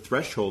much of a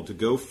threshold to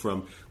go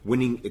from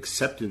winning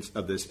acceptance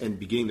of this and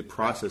beginning the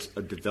process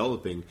of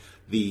developing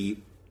the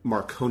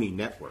Marconi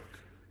network.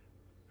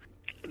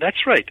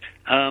 That's right,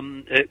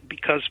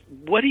 because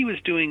what he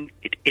was doing,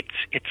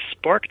 it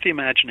sparked the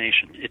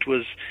imagination. It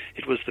was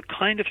the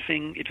kind of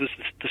thing. It was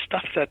the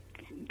stuff that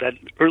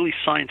early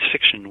science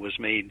fiction was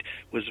made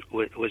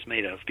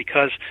of.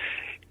 Because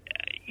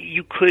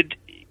you could,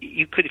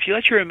 if you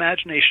let your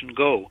imagination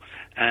go,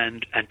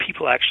 and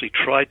people actually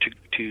tried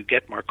to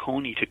get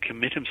Marconi to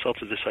commit himself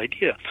to this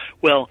idea.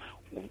 Well,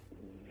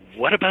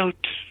 what about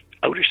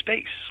outer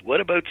space? What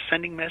about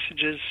sending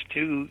messages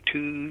to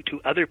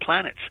other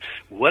planets?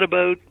 What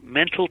about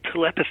mental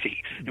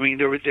telepathy? I mean,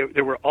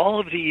 there were all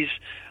of these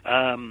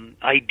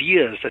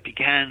ideas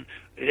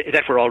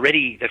that were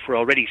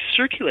already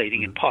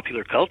circulating in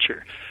popular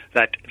culture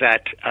that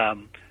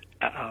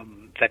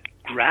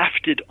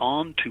grafted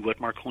onto what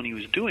Marconi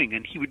was doing,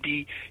 and he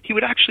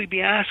would actually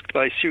be asked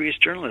by serious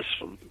journalists,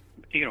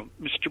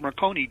 Mr.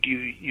 Marconi, do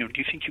you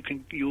think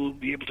you'll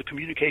be able to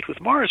communicate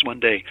with Mars one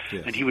day?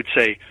 Yes. And he would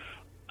say,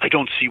 I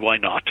don't see why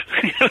not.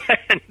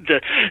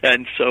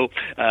 and so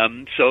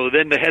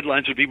then the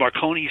headlines would be,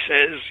 Marconi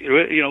says,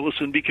 we'll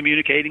soon be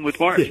communicating with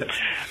Mars. Yes.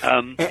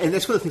 And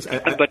that's one of the things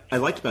I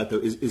liked about it, though,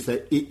 is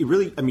that it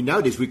really, I mean,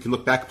 nowadays we can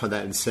look back upon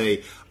that and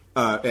say,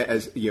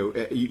 as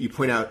you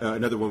point out,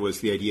 another one was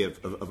the idea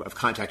of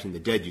contacting the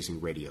dead using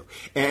radio.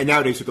 And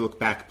nowadays we can look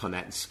back upon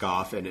that and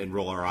scoff and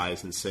roll our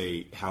eyes and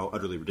say how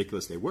utterly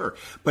ridiculous they were.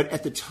 But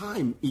at the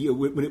time,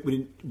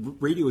 when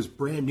radio was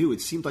brand new,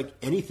 it seemed like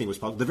anything was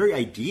possible. The very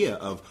idea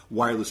of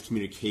wireless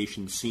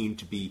communication seemed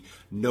to be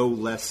no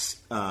less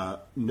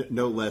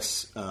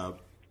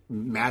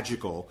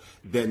magical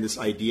than this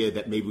idea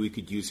that maybe we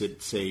could use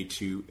it, say,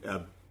 to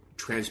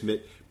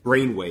transmit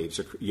brainwaves,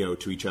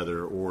 to each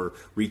other, or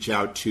reach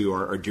out to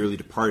our dearly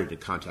departed to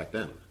contact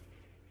them.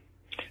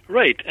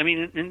 Right. I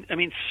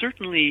mean,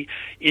 certainly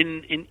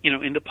in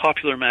the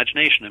popular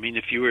imagination. I mean,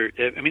 this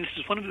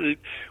is one of the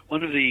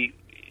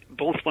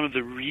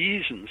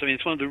reasons. I mean,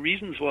 it's one of the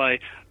reasons why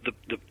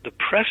the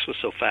press was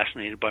so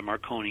fascinated by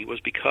Marconi, was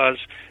because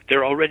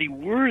there already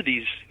were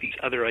these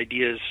other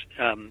ideas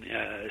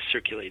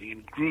circulating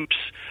in groups.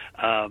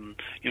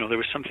 There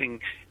was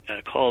something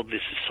called the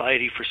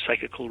Society for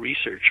Psychical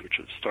Research, which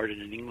was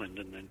started in England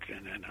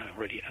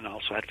and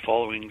also had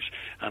followings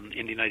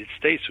in the United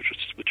States,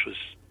 which was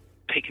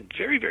taken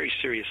very, very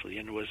seriously,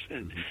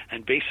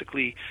 and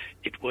basically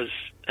it was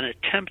an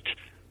attempt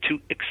to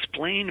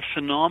explain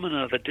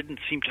phenomena that didn't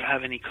seem to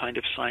have any kind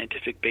of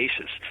scientific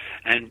basis,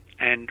 and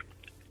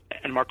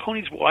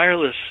Marconi's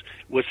wireless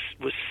was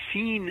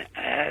seen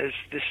as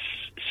this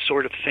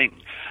sort of thing.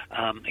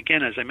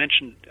 Again, as I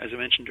mentioned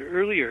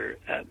earlier,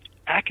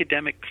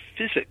 academic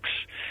physics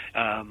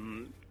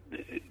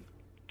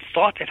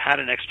thought it had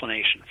an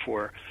explanation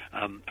for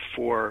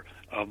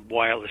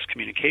wireless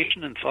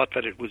communication, and thought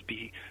that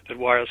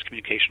wireless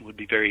communication would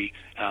be very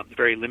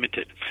very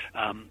limited.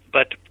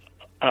 But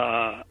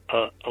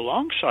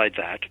alongside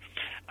that,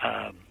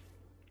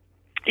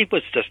 it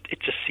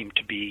just seemed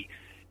to be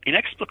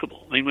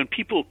inexplicable. I mean, when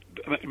people,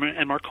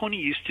 and Marconi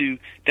used to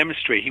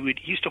demonstrate, he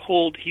used to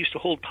hold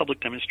public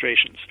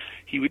demonstrations.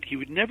 He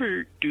would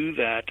never do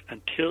that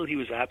until he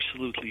was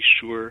absolutely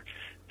sure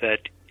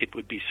that it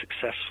would be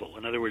successful.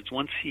 In other words,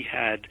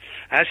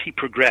 as he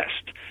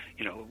progressed,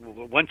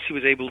 once he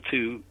was able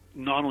to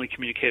not only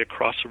communicate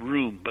across a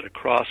room, but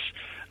across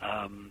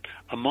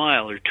a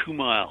mile or 2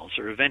 miles,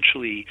 or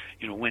eventually,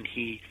 when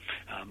he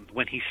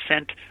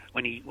sent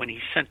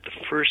the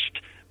first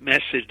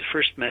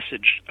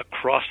message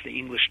across the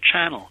English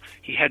Channel,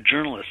 he had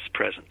journalists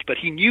present, but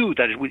he knew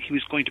that he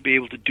was going to be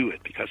able to do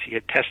it because he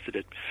had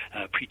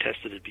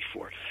pre-tested it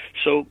before.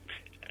 So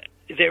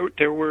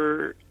there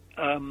were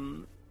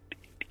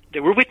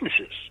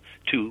witnesses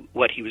to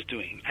what he was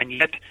doing, and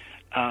yet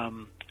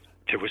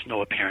there was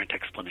no apparent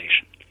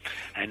explanation.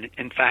 And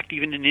in fact,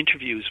 even in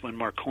interviews, when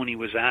Marconi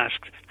was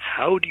asked,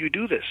 "How do you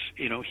do this?"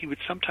 he would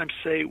sometimes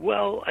say,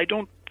 "Well, I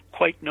don't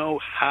quite know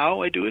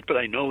how I do it, but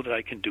I know that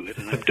I can do it,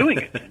 and I'm doing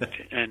it."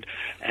 and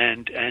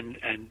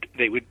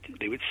they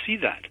would see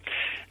that.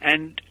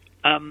 And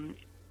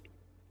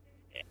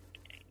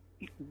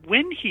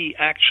when he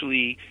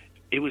actually,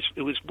 it was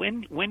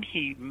when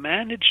he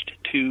managed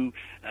to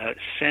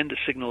send a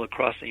signal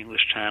across the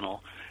English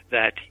Channel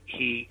that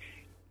he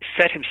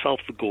set himself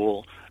the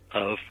goal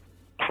of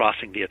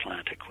crossing the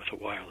Atlantic with a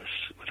wireless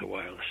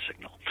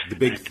signal. The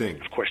big thing,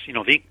 of course, the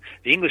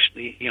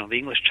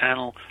English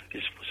Channel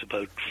was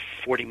about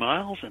 40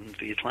 miles, and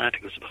the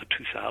Atlantic was about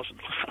 2,000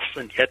 miles,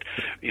 and yet,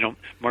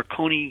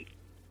 Marconi,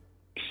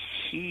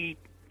 he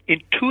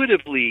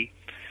intuitively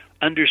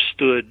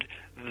understood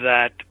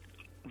that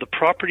the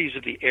properties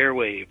of the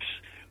airwaves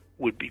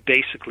would be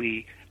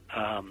basically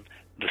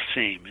the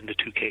same in the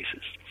two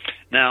cases.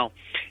 Now,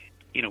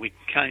 we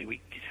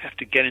have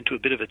to get into a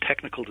bit of a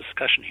technical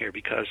discussion here,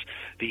 because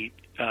the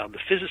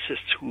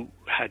physicists who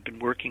had been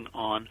working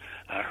on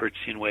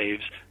Hertzian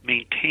waves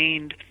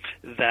maintained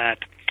that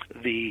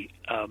the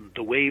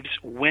waves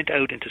went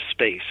out into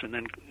space,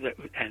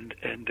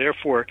 and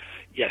therefore,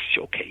 yes,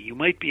 okay, you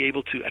might be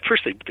able to. At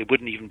first, they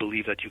wouldn't even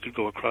believe that you could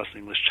go across the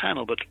English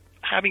Channel, but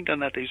having done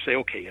that, they say,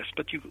 okay, yes,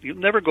 but you'll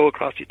never go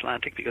across the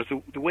Atlantic because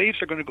the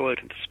waves are going to go out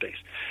into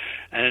space.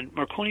 And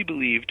Marconi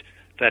believed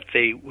that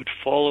they would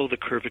follow the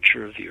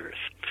curvature of the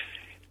Earth.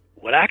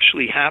 What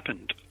actually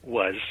happened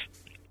was,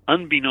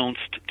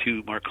 unbeknownst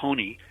to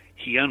Marconi,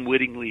 he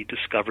unwittingly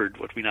discovered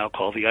what we now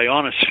call the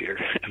ionosphere.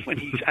 When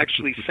he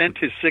actually sent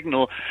his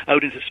signal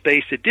out into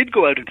space, it did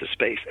go out into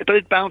space, but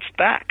it bounced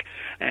back.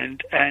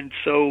 And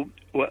so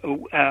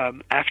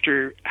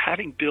after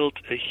having built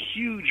a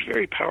huge,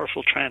 very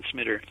powerful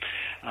transmitter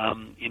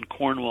in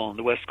Cornwall on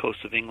the west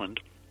coast of England,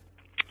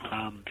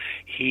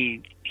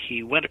 he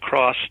went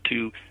across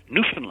to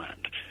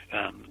Newfoundland,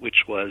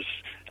 which was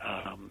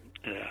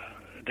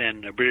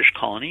then a British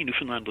colony.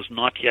 Newfoundland was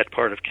not yet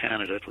part of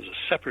Canada. It was a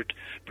separate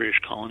British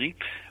colony,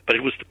 but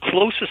it was the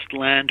closest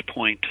land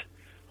point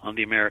on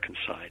the American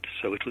side.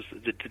 So it was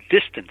the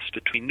distance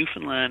between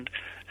Newfoundland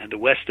and the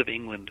west of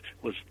England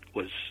was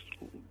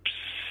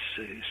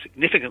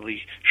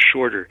significantly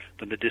shorter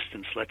than the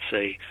distance, let's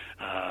say,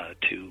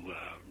 to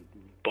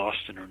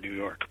Boston or New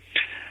York.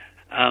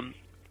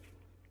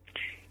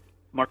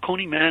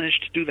 Marconi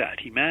managed to do that.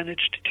 He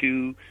managed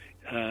to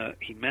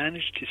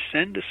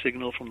send a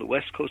signal from the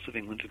west coast of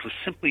England. It was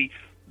simply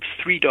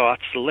 3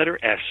 dots, the letter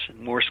S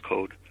in Morse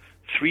code,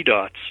 3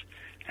 dots,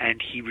 and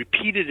he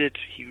repeated it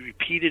 3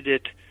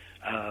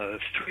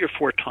 or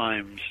 4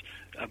 times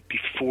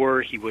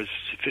before he was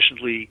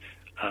sufficiently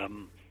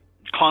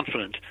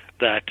confident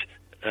that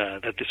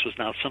this was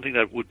now something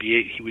that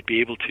he would be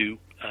able to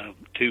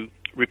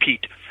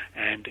repeat.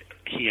 And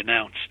he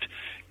announced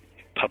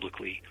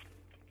publicly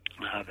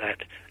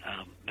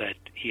that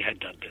he had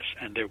done this,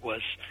 and there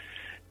was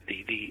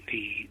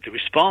the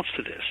response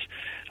to this.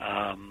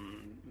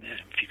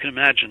 If you can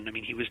imagine, I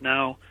mean, he was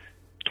now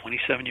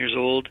 27 years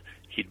old.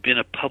 He'd been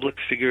a public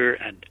figure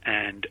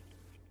and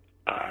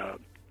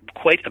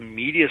quite a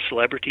media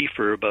celebrity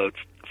for about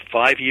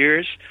 5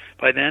 years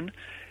by then.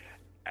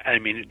 I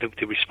mean,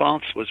 the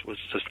response was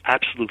just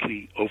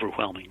absolutely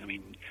overwhelming. I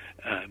mean,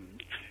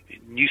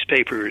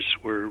 newspapers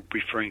were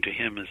referring to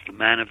him as the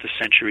man of the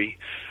century.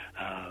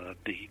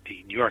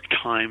 The New York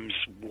Times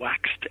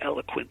waxed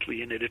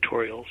eloquently in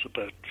editorials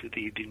about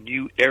the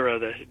new era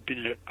that had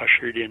been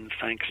ushered in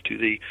thanks to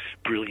the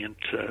brilliant,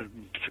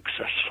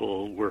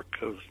 successful work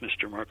of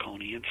Mr.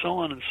 Marconi, and so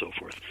on and so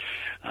forth.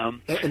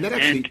 And that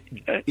actually,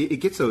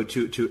 it gets though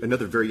to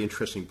another very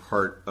interesting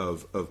part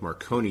of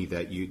Marconi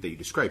that you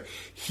described.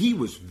 He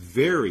was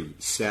very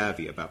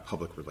savvy about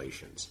public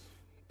relations.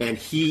 And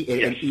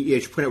he as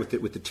you point out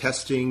with the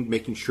testing,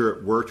 making sure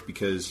it worked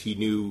because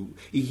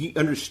he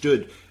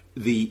understood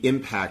the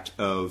impact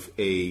of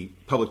a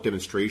public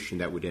demonstration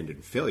that would end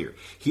in failure.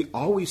 He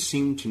always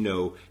seemed to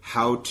know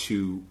how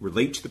to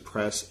relate to the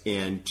press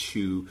and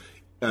to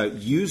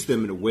use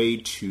them in a way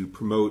to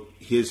promote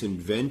his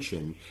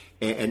invention.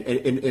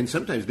 And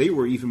sometimes they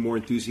were even more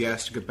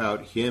enthusiastic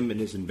about him and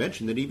his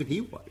invention than even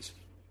he was.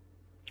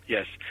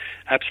 Yes,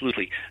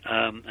 absolutely.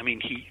 I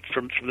mean, he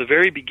from the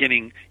very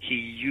beginning, he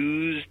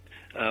used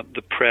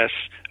the press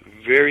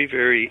very,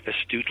 very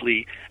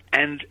astutely,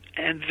 and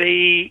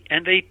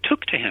they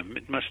took to him.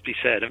 It must be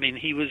said. I mean,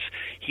 he was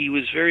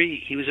a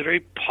very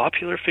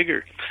popular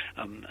figure.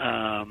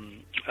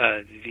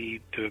 The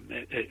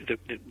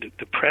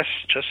press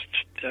just,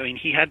 I mean,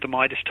 he had the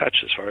Midas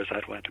touch as far as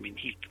that went. I mean,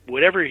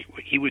 whatever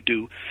he would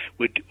do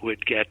would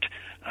get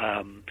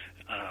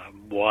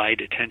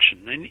wide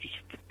attention. And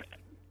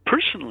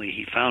personally,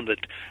 he found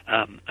it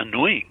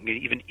annoying,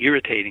 even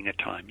irritating at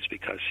times,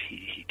 because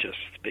he just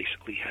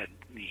basically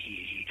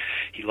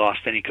he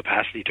lost any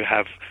capacity to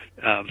have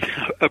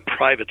a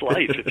private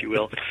life, if you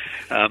will.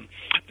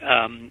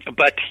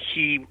 But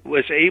he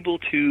was able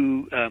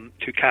to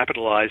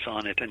capitalize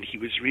on it, and he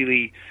was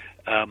really,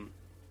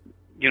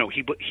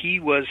 he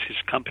was his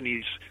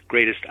company's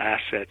greatest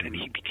asset, and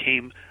he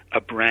became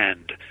a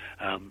brand.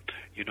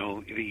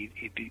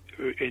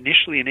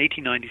 Initially in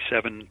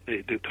 1897,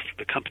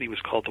 the company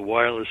was called the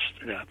Wireless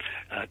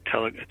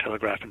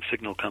Telegraph and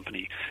Signal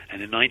Company,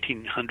 and in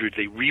 1900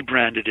 they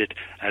rebranded it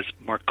as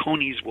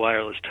Marconi's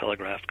Wireless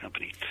Telegraph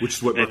Company. Which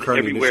is what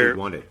Marconi initially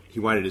wanted. He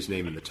wanted his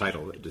name in the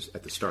title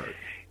at the start.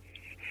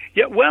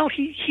 Yeah, well,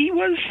 he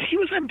was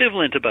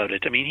ambivalent about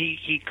it. I mean,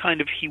 he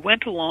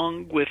went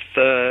along with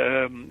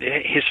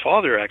his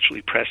father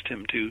actually pressed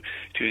him to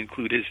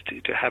include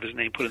to have his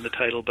name put in the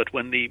title. But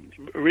when the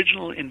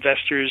original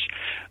investors,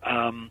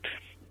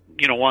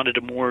 wanted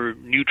a more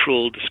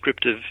neutral,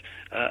 descriptive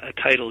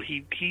title,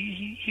 he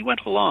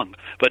went along.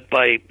 But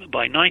by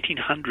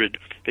 1900,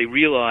 they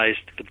realized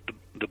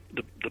the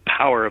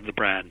power of the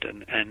brand,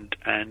 and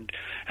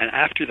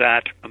after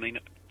that, I mean,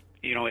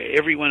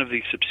 every one of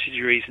the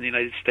subsidiaries in the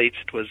United States,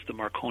 it was the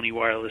Marconi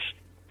Wireless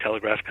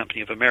Telegraph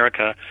Company of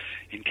America.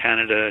 In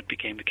Canada, it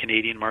became the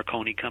Canadian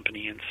Marconi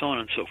Company, and so on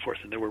and so forth.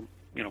 And there were,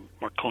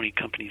 Marconi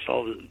companies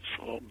all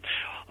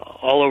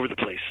over the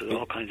place,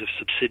 all kinds of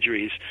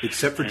subsidiaries.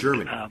 Except for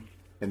Germany.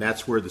 And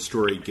that's where the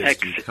story gets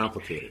to be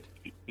complicated.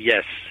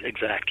 Yes,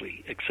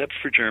 exactly. Except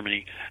for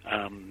Germany,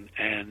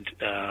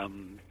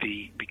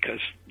 because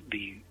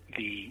the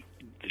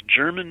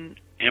German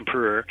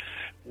emperor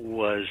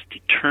was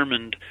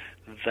determined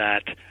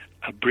that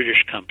a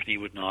British company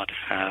would not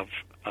have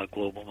a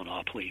global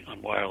monopoly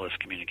on wireless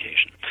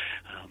communication,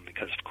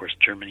 because, of course,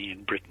 Germany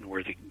and Britain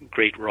were the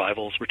great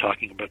rivals. We're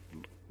talking about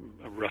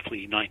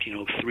roughly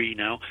 1903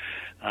 now.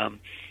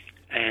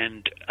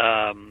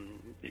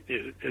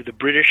 The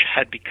British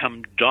had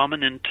become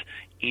dominant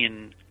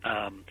in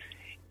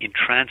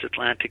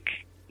transatlantic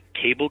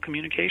cable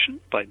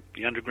communication by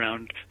the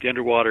underwater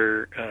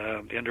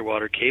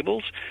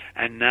cables,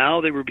 and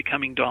now they were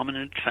becoming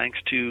dominant thanks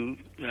to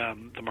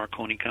the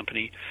Marconi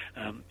company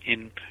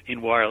in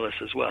wireless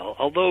as well.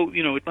 Although,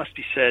 it must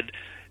be said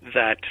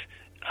that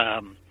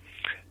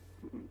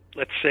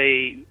let's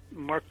say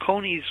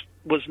Marconi's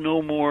was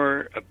no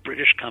more a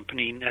British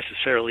company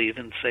necessarily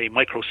than, say,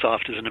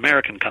 Microsoft is an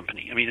American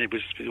company. I mean, it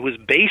was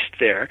based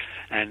there,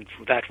 and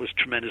that was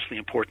tremendously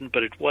important,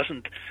 but it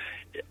wasn't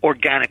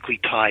organically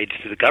tied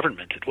to the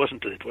government. It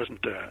wasn't a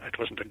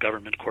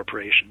government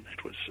corporation.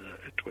 It was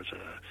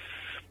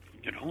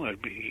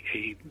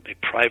a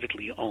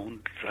privately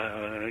owned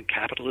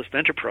capitalist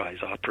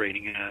enterprise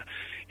operating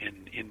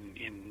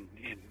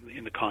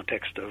in the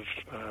context of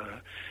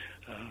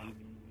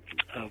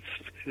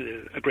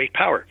a great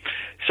power.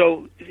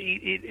 So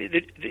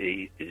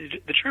the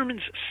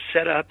Germans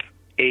set up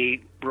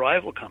a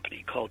rival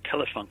company called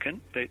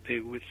Telefunken. They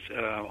was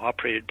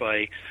operated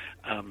by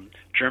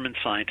German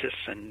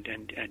scientists and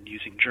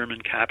using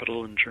German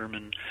capital and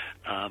German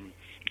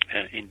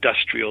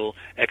industrial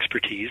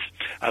expertise,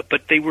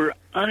 but they were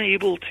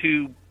unable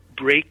to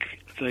break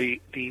the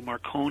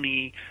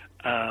Marconi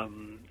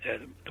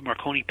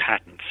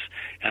patents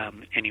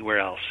anywhere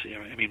else.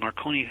 I mean,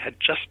 Marconi had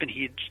been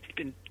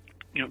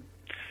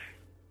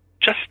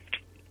just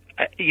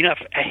enough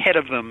ahead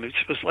of them. It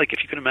was like,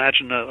 if you can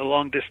imagine a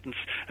long distance,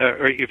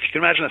 or if you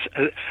can imagine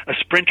a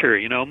sprinter,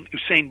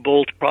 Usain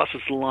Bolt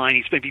crosses the line,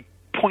 he's maybe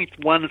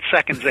 0.1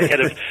 seconds ahead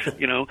of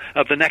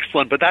of the next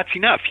one, but that's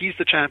enough. He's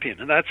the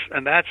champion, and that's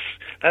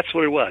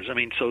what it was. I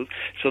mean, so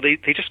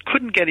they just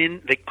couldn't get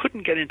in. They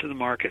couldn't get into the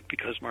market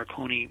because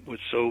Marconi was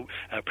so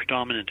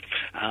predominant.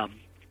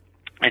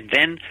 And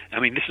then, I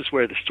mean, this is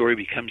where the story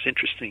becomes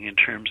interesting in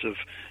terms of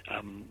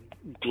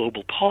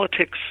global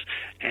politics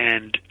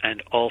and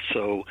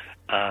also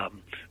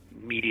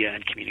media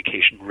and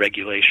communication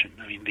regulation.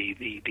 I mean,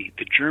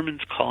 the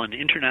Germans call an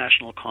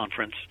international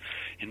conference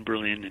in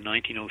Berlin in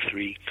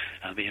 1903.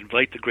 They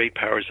invite the great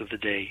powers of the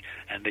day,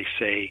 and they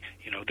say,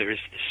 there is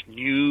this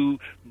new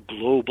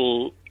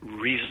global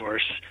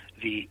resource,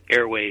 the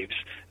airwaves,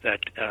 that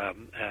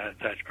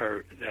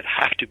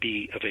have to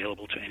be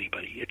available to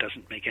anybody. It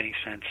doesn't make any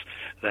sense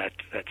that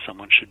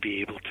someone should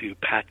be able to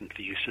patent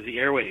the use of the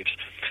airwaves,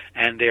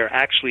 and they're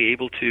actually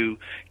able to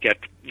get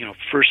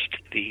first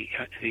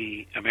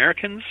the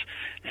Americans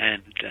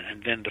and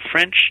then the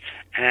French,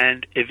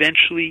 and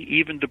eventually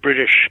even the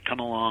British come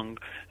along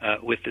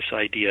with this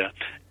idea,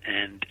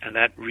 and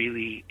that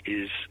really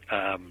is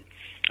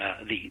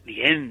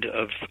the end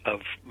of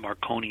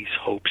Marconi's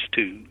hopes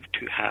to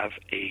have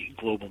a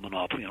global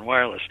monopoly on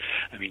wireless.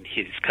 I mean,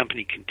 his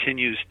company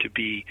continues to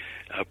be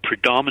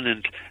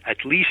predominant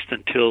at least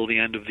until the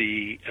end of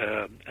the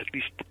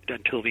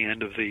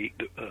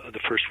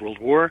First World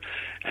War,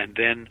 and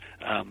then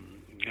a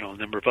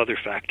number of other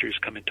factors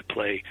come into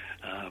play.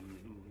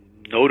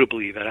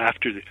 Notably, that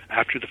after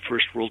the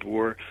First World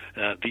War,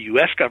 the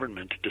U.S.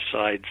 government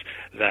decides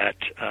that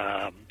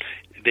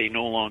they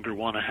no longer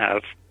want to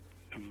have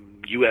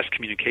U.S.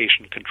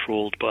 communication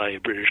controlled by a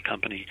British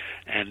company,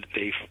 and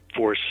they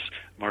force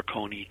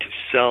Marconi to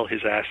sell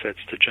his assets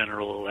to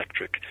General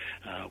Electric,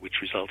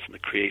 which results in the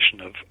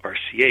creation of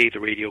RCA, the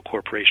Radio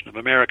Corporation of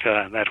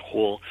America, and that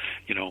whole,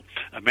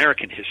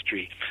 American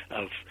history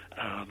of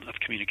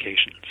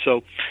communication.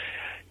 So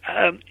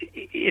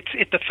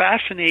it's a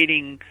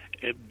fascinating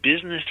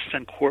business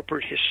and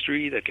corporate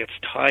history that gets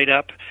tied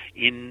up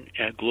in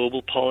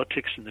global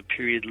politics in the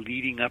period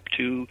leading up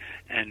to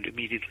and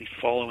immediately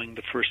following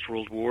the First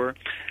World War.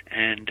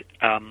 And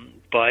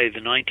by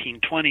the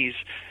 1920s,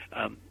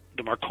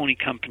 the Marconi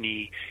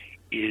Company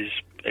is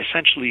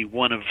essentially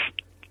one of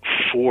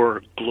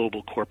four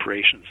global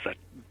corporations that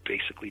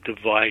basically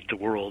divide the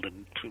world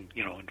in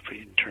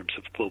terms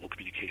of global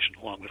communication,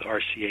 along with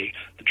RCA,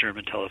 the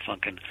German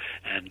Telefunken,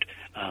 and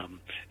an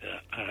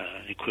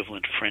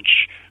equivalent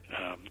French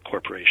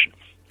corporation.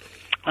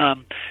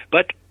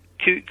 But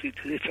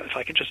if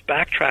I can just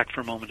backtrack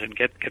for a moment and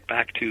get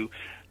back to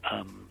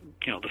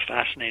the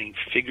fascinating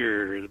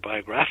figure, the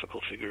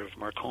biographical figure of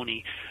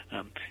Marconi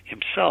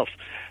himself,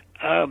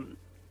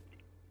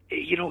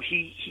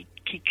 he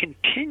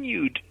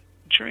continued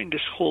during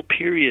this whole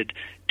period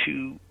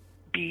to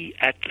be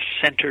at the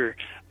center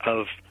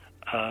of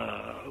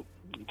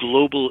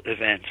global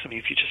events. I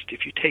mean,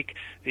 if you take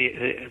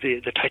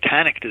the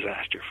Titanic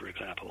disaster, for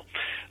example,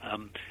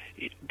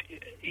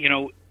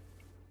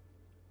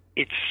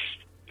 it's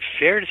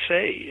fair to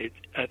say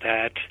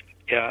that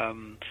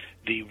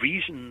the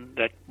reason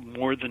that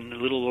more than a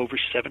little over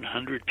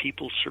 700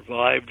 people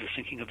survived the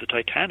sinking of the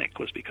Titanic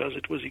was because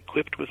it was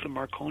equipped with a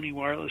Marconi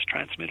wireless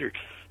transmitter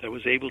that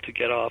was able to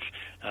get off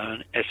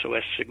an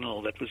SOS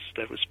signal that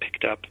was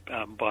picked up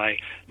by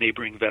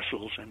neighboring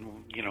vessels, and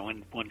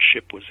and one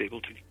ship was able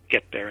to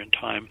get there in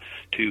time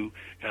to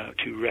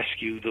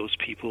rescue those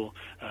people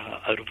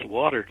out of the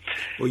water.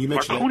 Well, you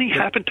mentioned Marconi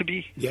happened to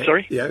be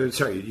sorry.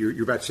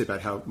 You're about to say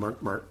about how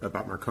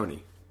about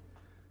Marconi.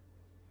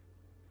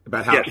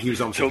 About how he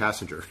was almost a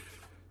passenger.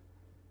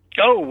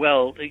 Oh,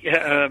 well,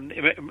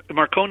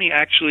 Marconi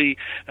actually,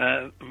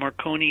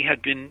 Marconi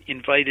had been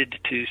invited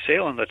to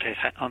sail on the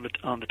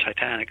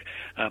Titanic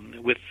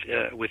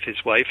with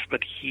his wife,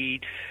 but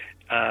he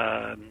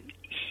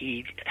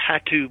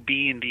had to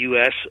be in the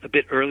U.S. a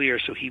bit earlier,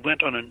 so he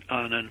went on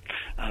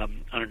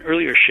an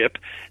earlier ship,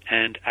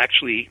 and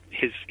actually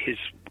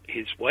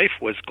his wife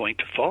was going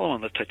to follow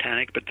on the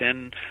Titanic, but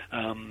then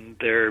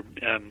their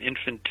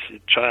infant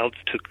child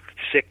took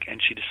sick,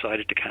 and she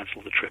decided to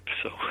cancel the trip.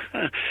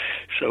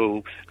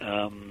 So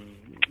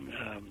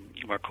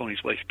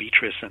Marconi's wife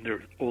Beatrice and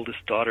their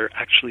oldest daughter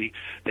actually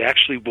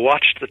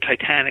watched the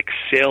Titanic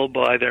sail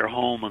by their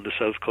home on the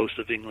south coast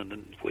of England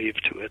and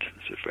waved to it.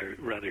 It's a very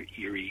rather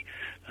eerie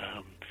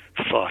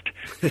thought,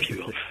 if you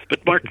will.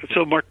 But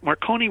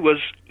Marconi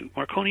was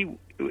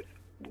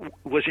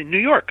in New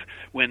York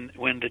when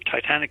the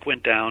Titanic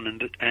went down,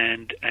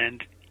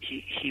 and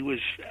he was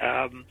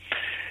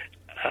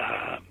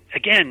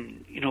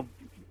again,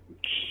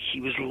 he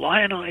was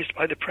lionized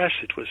by the press.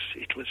 It was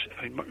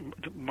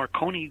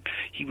Marconi.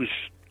 He was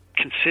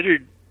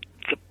considered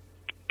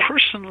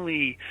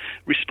personally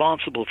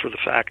responsible for the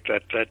fact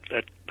that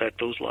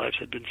those lives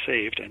had been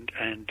saved, and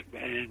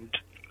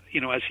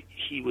as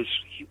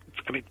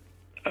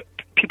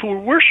people were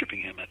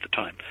worshiping him at the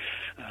time.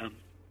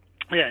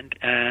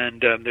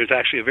 And there's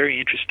actually a very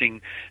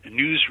interesting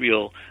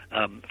newsreel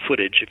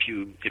footage. If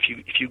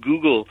you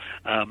Google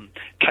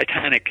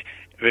Titanic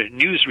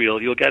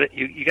newsreel, you'll get it.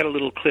 You get a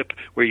little clip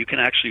where you can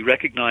actually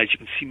recognize. You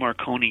can see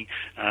Marconi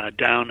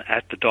down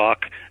at the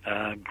dock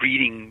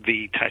greeting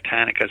the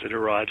Titanic as it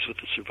arrives with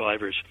the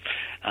survivors,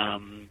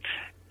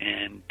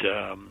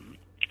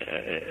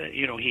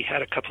 he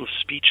had a couple of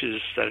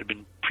speeches that had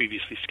been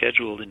previously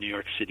scheduled in New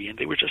York City, and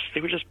they were just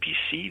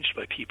besieged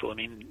by people. I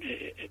mean,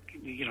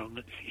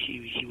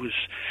 he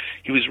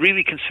was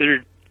really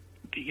considered,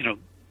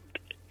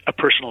 a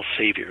personal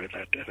savior at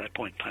that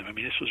point in time. I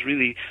mean, this was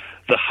really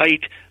the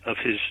height of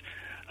his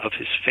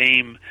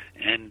fame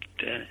and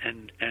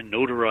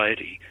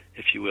notoriety,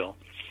 if you will.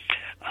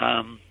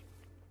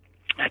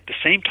 At the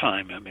same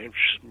time, I mean,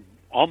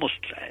 almost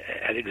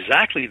at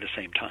exactly the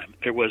same time,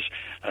 there was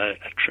a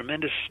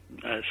tremendous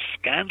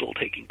scandal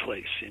taking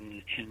place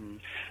in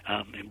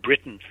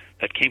Britain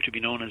that came to be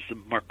known as the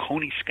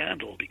Marconi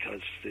scandal,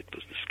 because it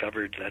was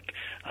discovered that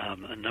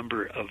a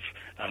number of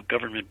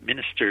government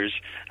ministers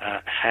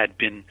had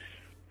been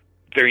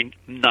very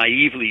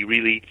naively,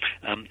 really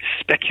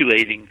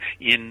speculating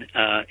in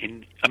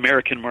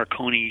American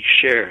Marconi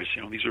shares.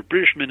 You know, these were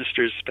British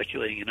ministers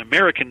speculating in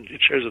American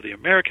shares of the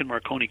American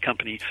Marconi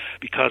company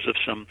because of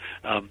some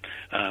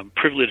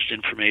privileged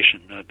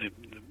information.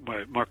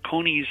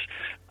 Marconi's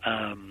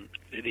the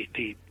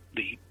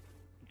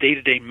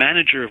day-to-day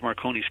manager of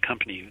Marconi's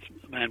company,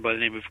 a man by the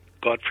name of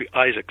Godfrey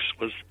Isaacs,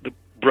 was the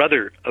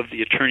brother of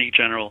the Attorney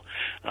General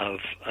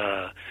of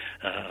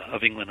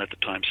England at the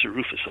time, Sir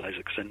Rufus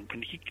Isaacs. And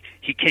when he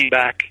came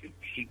back,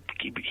 he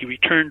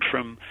returned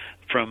from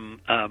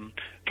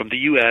the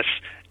U.S.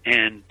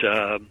 and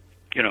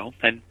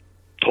and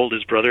told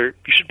his brother,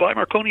 "You should buy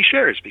Marconi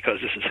shares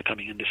because this is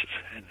coming and this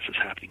is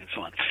happening," and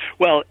so on.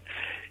 Well,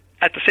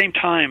 at the same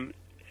time,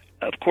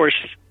 of course,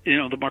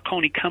 the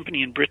Marconi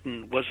company in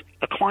Britain was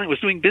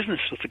doing business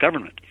with the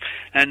government,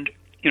 and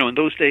in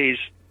those days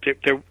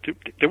there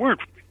weren't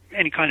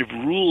any kind of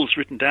rules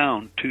written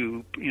down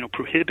to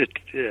prohibit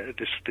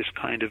this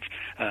kind of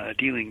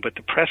dealing, but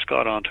the press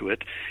got onto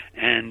it,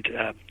 and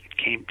it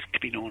came to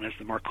be known as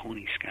the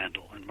Marconi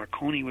scandal. And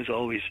Marconi was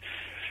always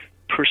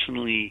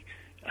personally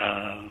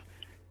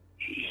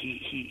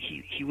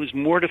he was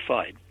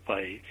mortified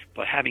by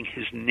having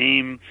his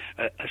name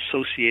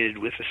associated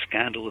with a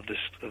scandal of this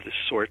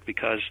sort,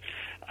 because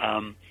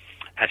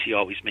as he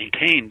always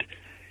maintained,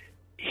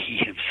 he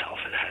himself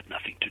had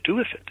nothing to do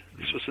with it.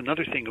 This was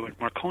another thing with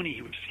Marconi.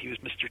 He was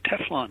Mr.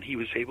 Teflon. He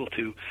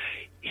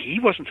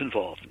wasn't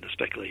involved in the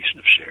speculation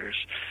of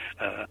shares,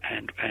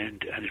 and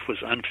it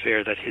was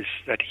unfair that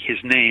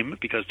his name,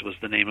 because it was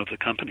the name of the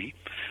company,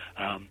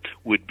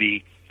 would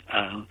be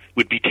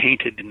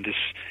tainted in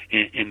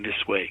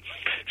this way.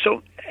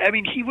 So, I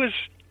mean, he was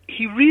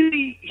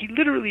literally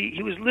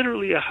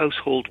a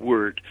household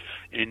word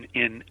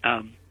in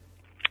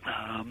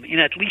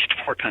at least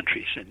 4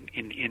 countries,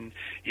 in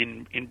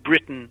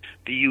Britain,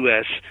 the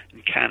U.S.,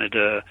 and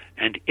Canada,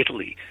 and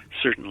Italy,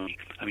 certainly.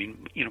 I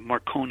mean,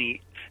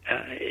 Marconi,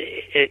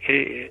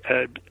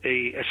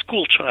 a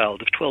school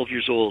child of 12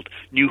 years old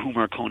knew who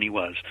Marconi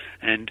was,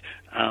 and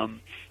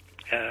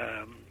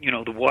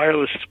the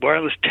wireless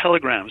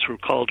telegrams were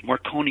called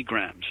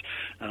Marconigrams.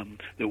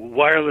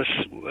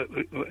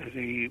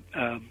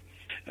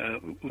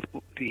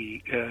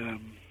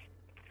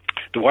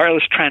 The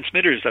wireless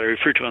transmitters that I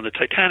referred to on the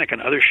Titanic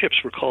and other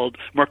ships were called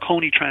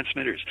Marconi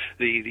transmitters.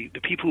 The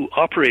people who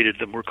operated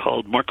them were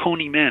called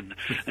Marconi men,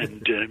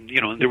 and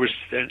there was,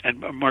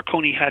 and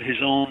Marconi had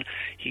his own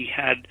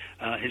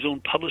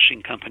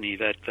publishing company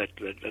that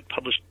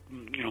published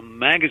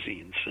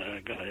magazines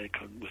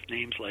with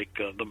names like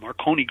the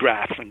Marconi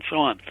Graph and so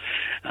on,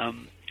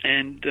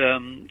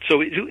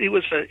 so it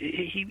was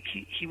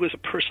he was a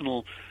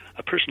personal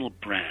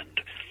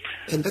brand,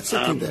 and that's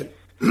something that.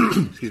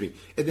 Excuse me.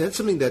 And that's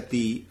something that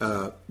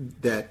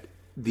that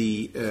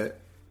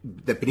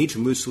Benito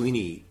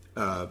Mussolini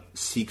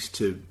seeks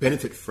to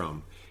benefit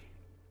from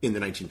in the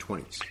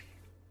 1920s.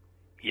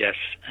 Yes,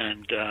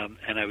 and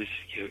I was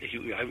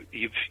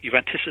you've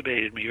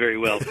anticipated me very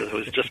well, because I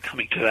was just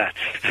coming to that.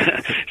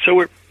 So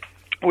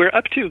we're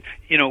up to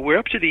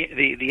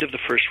the end of the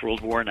First World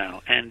War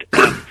now, and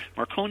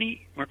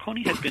Marconi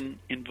had been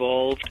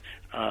involved.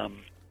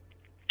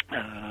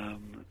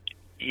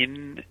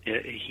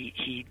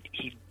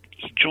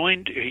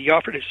 He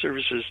offered his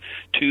services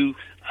to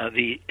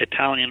the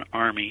Italian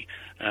army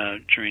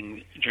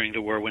during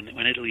the war,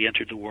 when Italy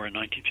entered the war in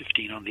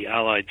 1915 on the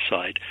Allied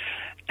side,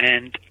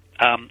 and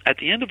at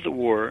the end of the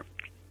war,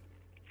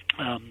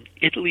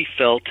 Italy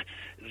felt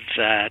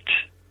that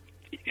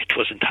it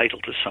was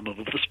entitled to some of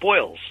the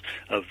spoils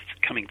of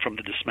coming from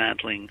the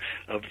dismantling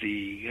of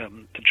the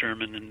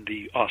German and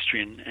the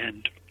Austrian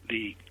and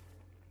the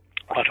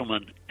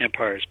Ottoman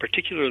empires,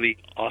 particularly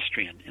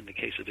Austrian in the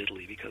case of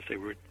Italy, because there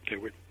were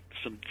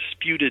some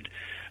disputed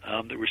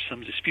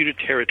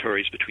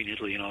territories between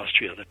Italy and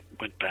Austria that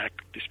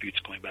disputes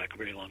going back a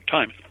very long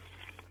time.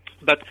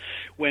 But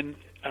when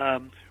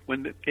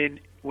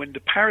the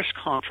Paris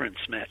Conference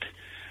met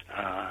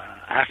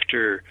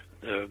after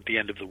the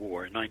end of the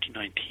war in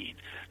 1919,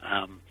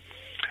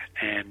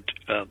 and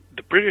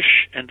the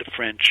British and the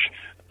French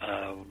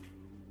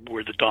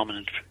were the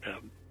dominant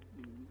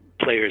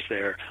players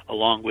there,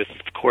 along with,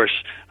 of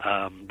course,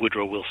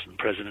 Woodrow Wilson,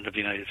 President of the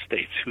United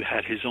States, who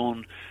had his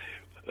own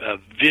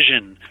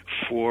vision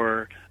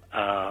for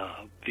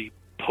the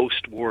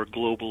post-war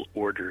global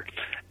order,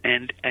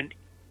 and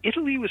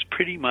Italy was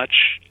pretty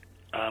much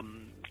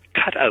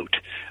cut out.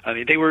 I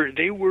mean, they were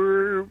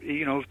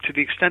to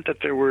the extent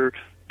that there were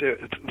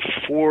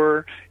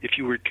if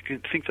you were to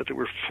think that there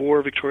were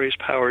four victorious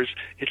powers,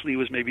 Italy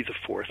was maybe the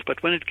fourth.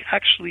 But when it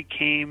actually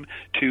came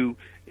to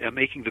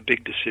making the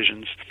big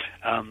decisions,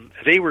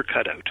 they were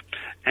cut out.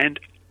 And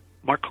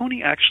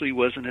Marconi actually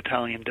was an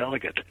Italian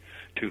delegate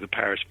to the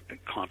Paris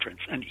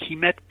conference, and he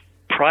met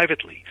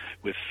privately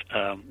with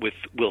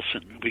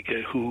Wilson,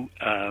 who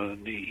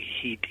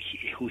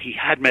he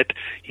had met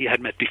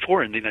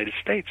before in the United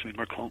States. I mean,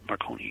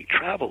 Marconi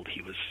traveled.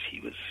 He was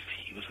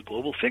a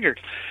global figure,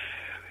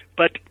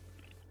 but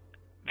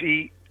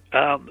the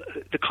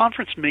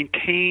conference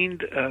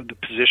maintained the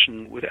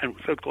position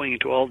without going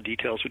into all the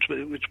details,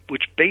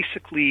 which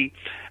basically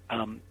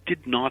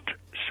did not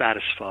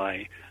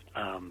satisfy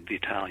the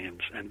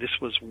Italians, and this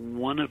was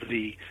one of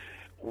the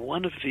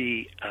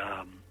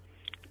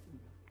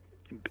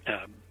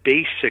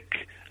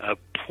basic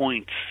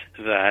points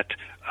that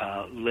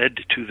led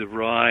to the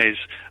rise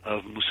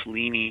of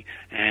Mussolini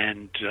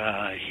and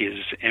his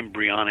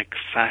embryonic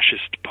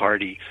fascist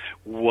party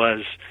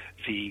was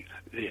the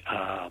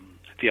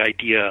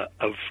idea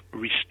of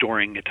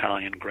restoring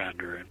Italian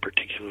grandeur, and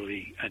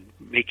particularly and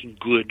making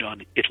good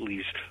on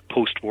Italy's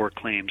post-war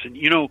claims. And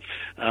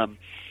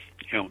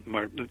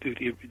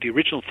the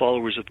original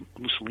followers of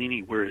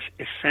Mussolini were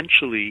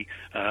essentially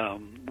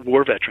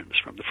war veterans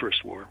from the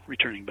First War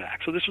returning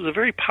back. So this was a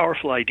very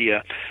powerful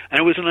idea, and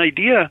it was an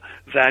idea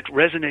that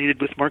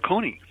resonated with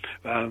Marconi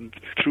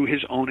through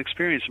his own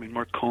experience. I mean,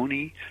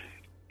 Marconi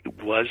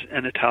was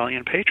an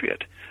Italian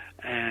patriot,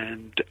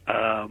 and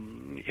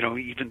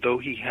even though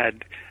he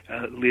had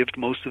lived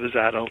most of his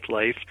adult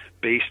life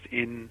based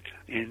in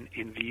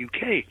the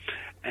UK,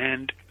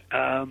 and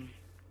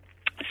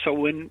so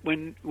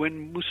when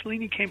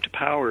Mussolini came to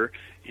power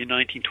in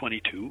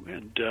 1922,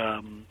 and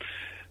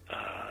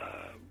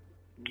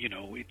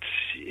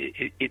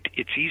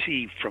it's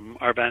easy from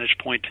our vantage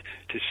point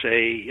to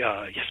say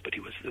yes, but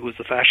it was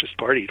the fascist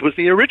party. It was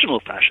the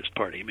original fascist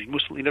party. I mean,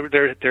 Mussolini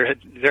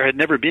there had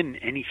never been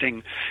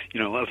anything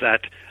of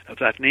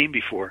that name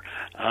before.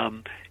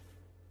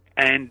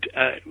 And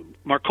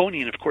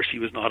Marconi, and of course he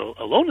was not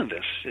alone in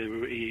this.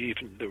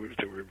 Even there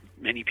were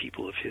many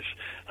people of his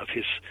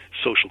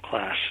social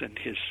class and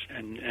his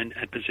and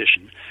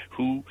position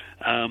who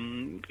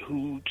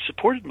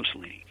supported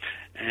Mussolini,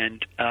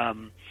 and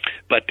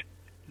but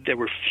there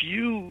were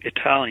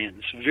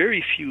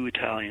very few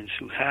Italians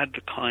who had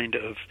the kind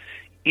of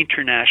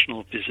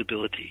international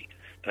visibility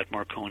that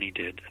Marconi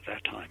did at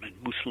that time, and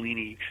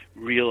Mussolini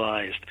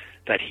realized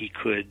that he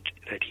could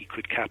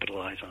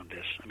capitalize on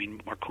this. I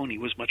mean, Marconi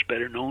was much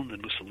better known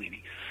than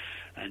Mussolini,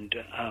 and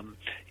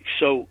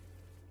so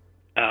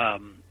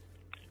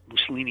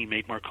Mussolini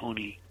made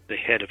Marconi the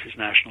head of his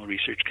National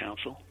Research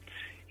Council.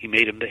 He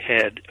made him the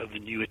head of the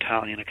new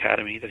Italian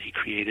Academy that he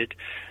created.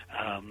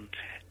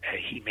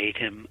 He made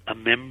him a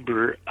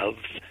member of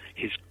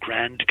his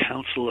Grand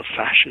Council of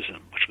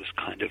Fascism, which was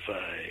kind of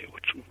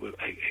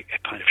a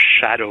kind of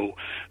shadow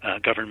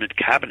government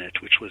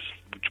cabinet, which was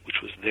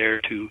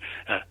there to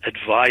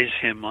advise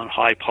him on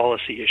high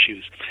policy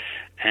issues,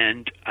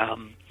 and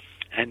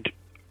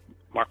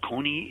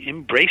Marconi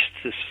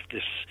embraced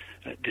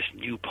this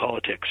new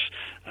politics,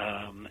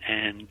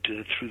 and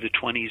through the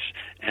 20s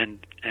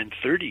and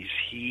 30s,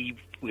 he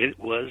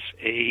was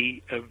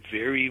a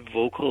very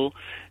vocal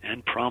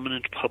and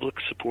prominent public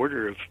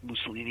supporter of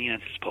Mussolini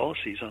and his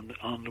policies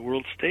on the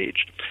world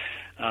stage.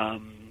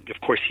 Of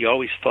course, he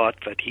always thought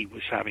that he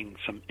was having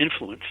some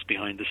influence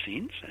behind the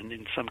scenes, and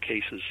in some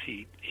cases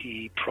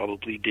he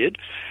probably did.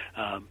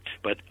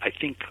 But I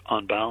think,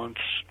 on balance,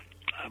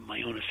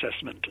 my own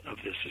assessment of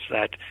this is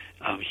that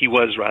he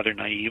was rather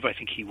naive. I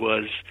think he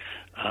was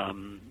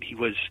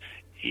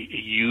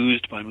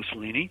used by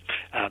Mussolini.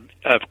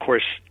 Of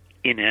course,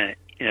 in a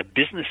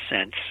business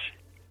sense,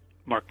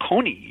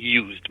 Marconi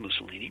used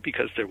Mussolini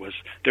because there was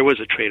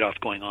a trade-off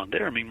going on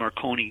there. I mean,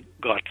 Marconi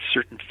got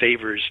certain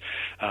favors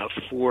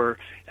for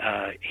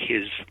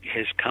his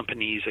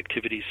company's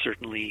activities,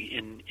 certainly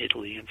in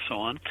Italy and so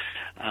on.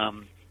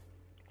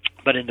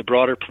 But in the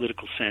broader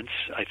political sense,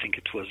 I think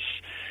it was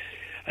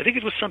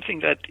something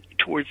that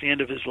towards the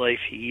end of his life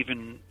he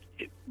even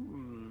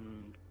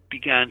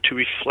began to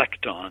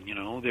reflect on.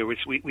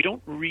 We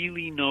don't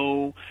really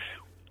know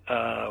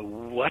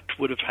what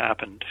would have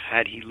happened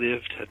had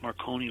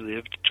Marconi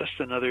lived just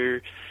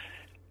another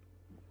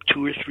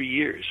 2 or 3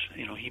 years.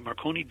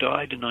 Marconi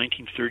died in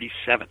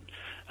 1937,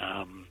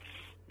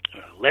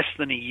 less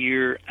than a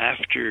year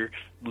after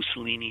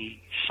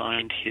Mussolini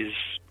signed his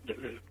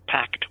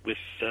pact with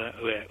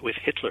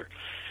Hitler.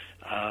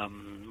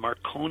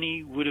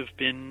 Marconi would have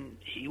been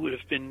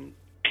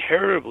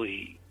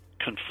terribly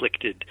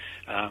conflicted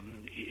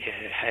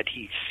had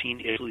he seen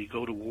Italy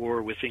go to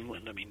war with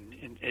England. I mean,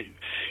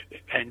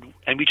 and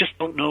we just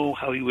don't know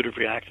how he would have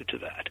reacted to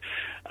that.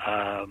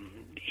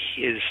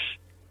 His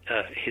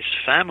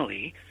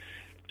family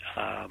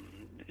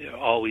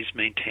always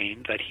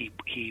maintained that he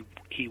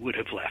would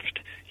have left.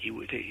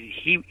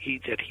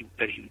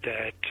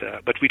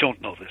 But we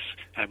don't know this.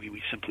 I mean,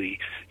 we simply,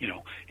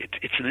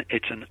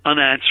 it's an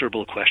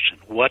unanswerable question.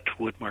 What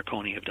would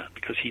Marconi have done?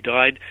 Because he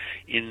died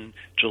in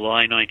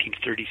July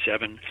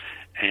 1937,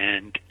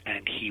 and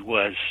he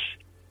was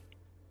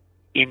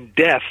in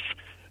death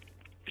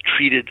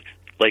treated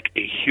like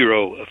a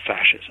hero of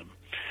fascism,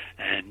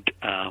 and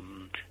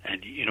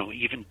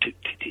even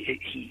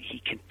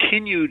he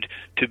continued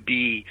to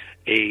be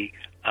a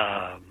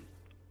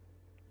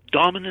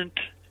dominant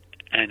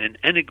and an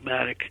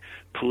enigmatic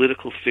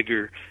political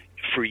figure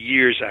for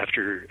years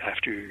after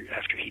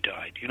he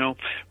died.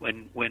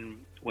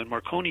 When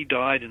Marconi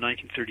died in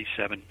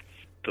 1937,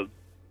 the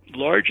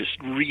largest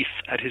wreath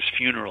at his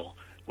funeral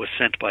was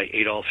sent by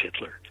Adolf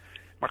Hitler.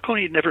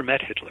 Marconi had never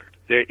met Hitler.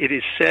 It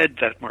is said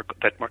that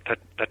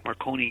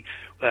Marconi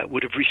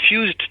would have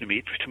refused to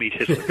meet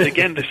Hitler. And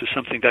again, this is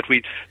something that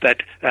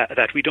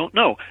we don't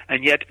know.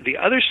 And yet, the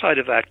other side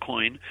of that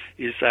coin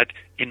is that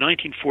in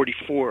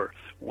 1944,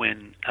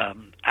 when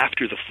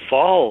after the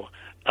fall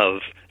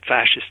of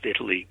fascist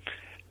Italy,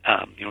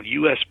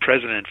 U.S.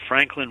 President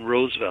Franklin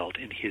Roosevelt,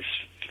 in his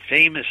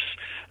famous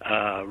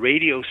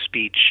radio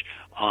speech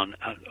on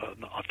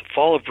the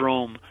fall of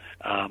Rome,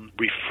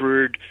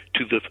 referred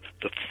to the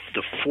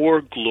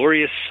four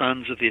glorious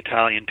sons of the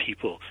Italian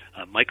people: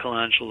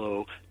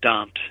 Michelangelo,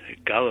 Dante,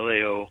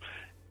 Galileo,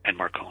 and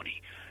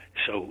Marconi.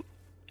 So,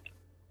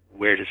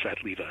 where does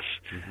that leave us?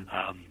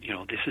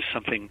 Mm-hmm. This is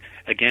something,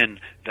 again,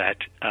 that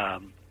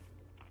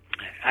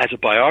as a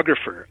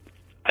biographer,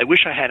 I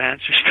wish I had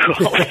answers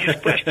to all these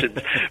questions,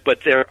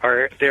 but there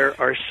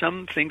are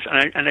some things,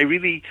 and I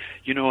really,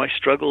 I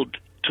struggled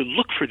to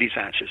look for these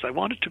answers. I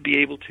wanted to be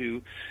able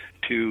to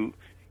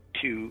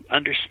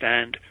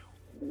understand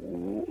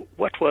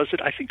what was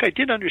it. I think I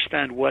did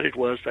understand what it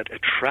was that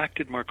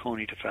attracted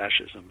Marconi to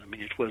fascism. I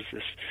mean, it was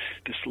this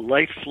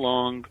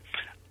lifelong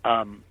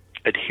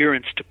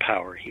adherence to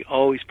power. He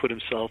always put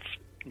himself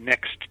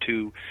next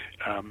to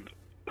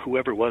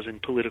whoever was in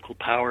political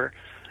power,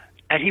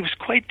 and he was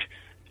quite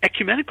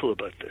ecumenical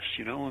about this.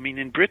 I mean,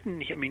 in Britain,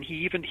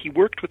 he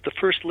worked with the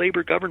first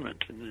Labour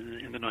government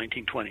in the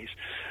 1920s.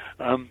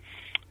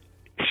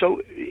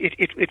 So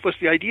it was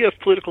the idea of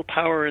political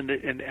power and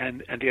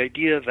the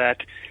idea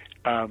that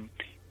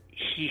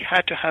he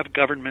had to have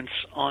governments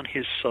on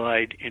his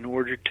side in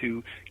order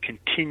to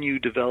continue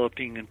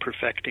developing and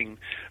perfecting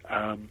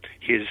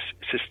his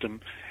system,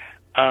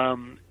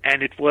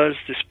 and it was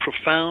this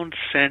profound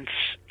sense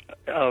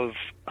of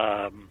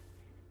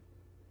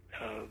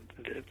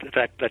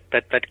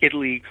that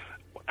Italy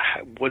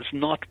was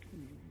not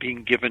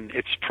being given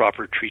its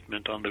proper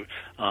treatment on the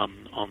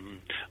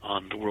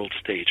world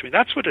stage. I mean,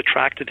 that's what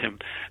attracted him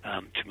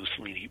to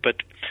Mussolini.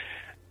 But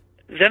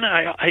then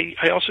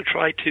I also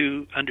tried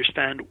to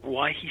understand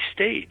why he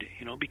stayed,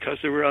 because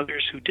there were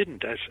others who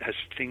didn't as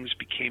things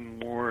became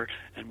more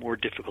and more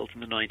difficult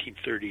in the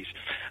 1930s.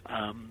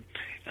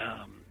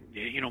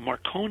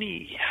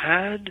 Marconi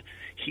had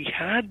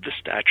the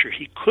stature.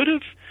 He could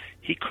have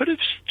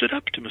stood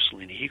up to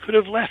Mussolini. He could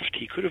have left.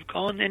 He could have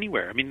gone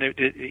anywhere. I mean,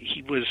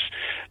 he was,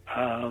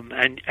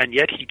 and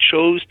yet he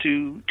chose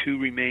to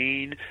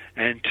remain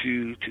and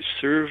to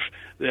serve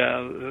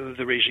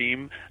the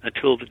regime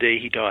until the day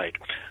he died.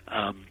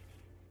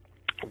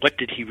 What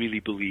did he really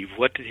believe?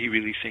 What did he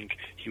really think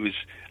he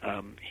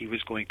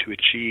was going to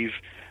achieve?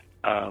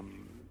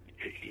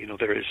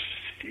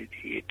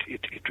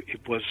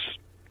 It was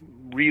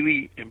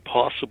really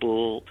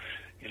impossible.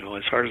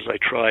 As hard as I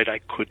tried, I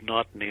could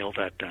not nail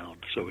that down.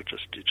 So it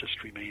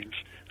just remains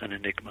an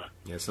enigma.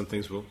 Yeah, some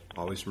things will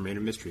always remain a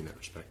mystery in that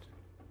respect.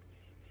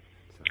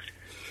 So.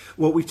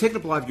 Well, we've taken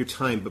up a lot of your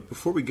time, but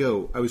before we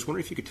go, I was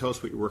wondering if you could tell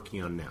us what you're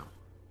working on now.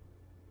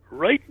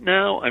 Right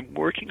now, I'm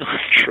working on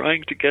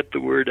trying to get the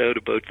word out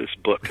about this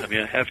book. I mean,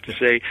 I have to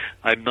say,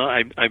 I'm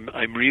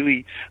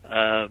really,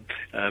 I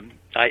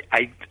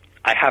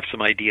have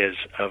some ideas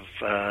of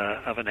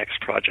a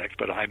next project,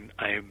 but I'm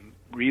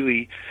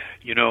really,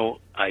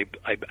 I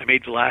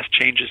made the last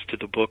changes to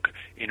the book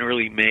in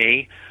early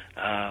May.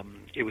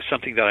 It was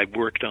something that I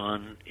worked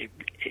on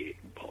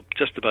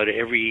just about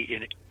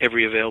every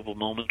available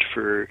moment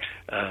for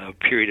a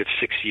period of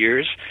 6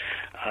 years.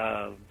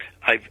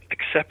 I've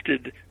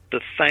accepted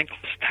the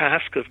thankless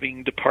task of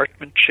being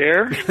department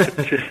chair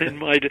in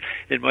my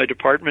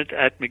department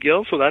at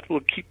McGill, so that will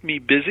keep me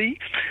busy.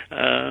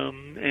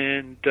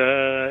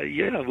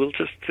 We'll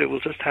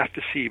just have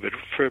to see. But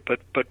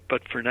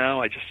for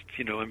now, I just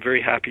I'm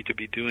very happy to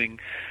be doing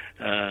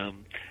the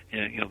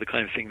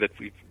kind of thing that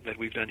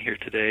we've done here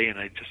today, and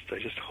I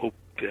just hope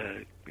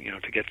to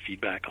get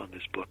feedback on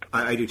this book.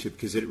 I do too,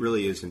 because it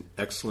really is an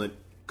excellent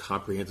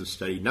comprehensive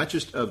study, not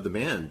just of the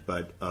man,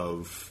 but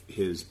of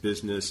his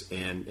business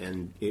and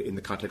in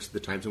the context of the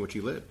times in which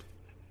he lived.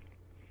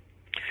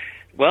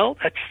 Well,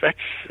 that's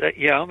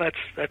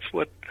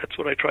what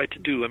I tried to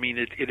do. I mean,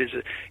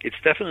 it's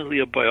definitely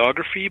a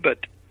biography,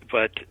 but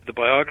the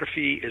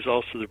biography is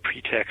also the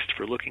pretext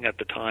for looking at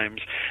the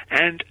times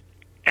and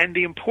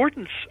the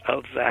importance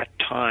of that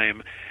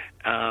time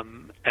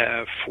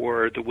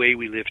for the way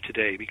we live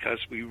today, because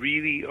we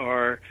really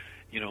are,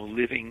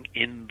 living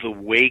in the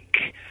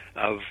wake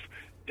of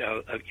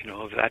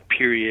that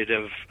period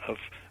of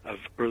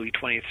early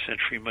 20th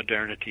century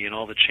modernity and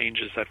all the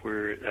changes that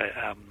were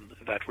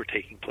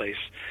taking place,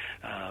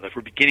 that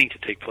were beginning to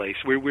take place.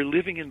 We're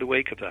living in the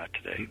wake of that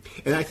today.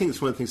 And I think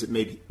it's one of the things that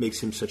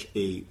makes him such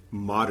a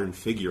modern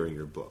figure in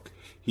your book.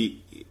 The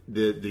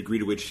degree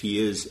to which he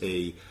is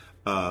a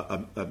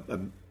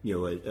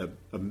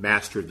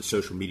master of the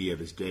social media of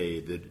his day,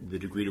 the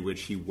degree to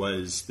which he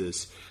was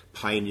this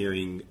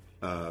pioneering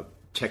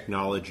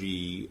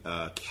technology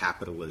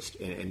capitalist,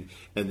 and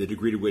the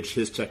degree to which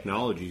his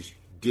technologies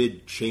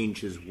did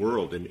change his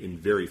world in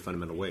very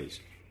fundamental ways.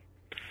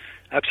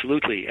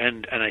 Absolutely,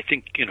 and I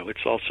think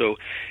it's also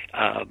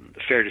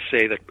fair to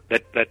say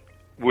that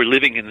we're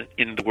living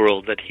in the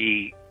world that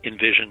he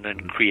envisioned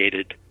and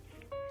created.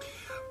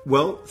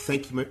 Well,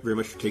 thank you very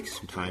much for taking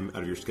some time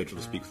out of your schedule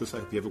to speak with us. I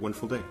hope you have a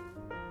wonderful day.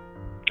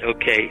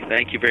 Okay,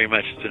 thank you very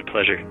much. It's been a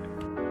pleasure.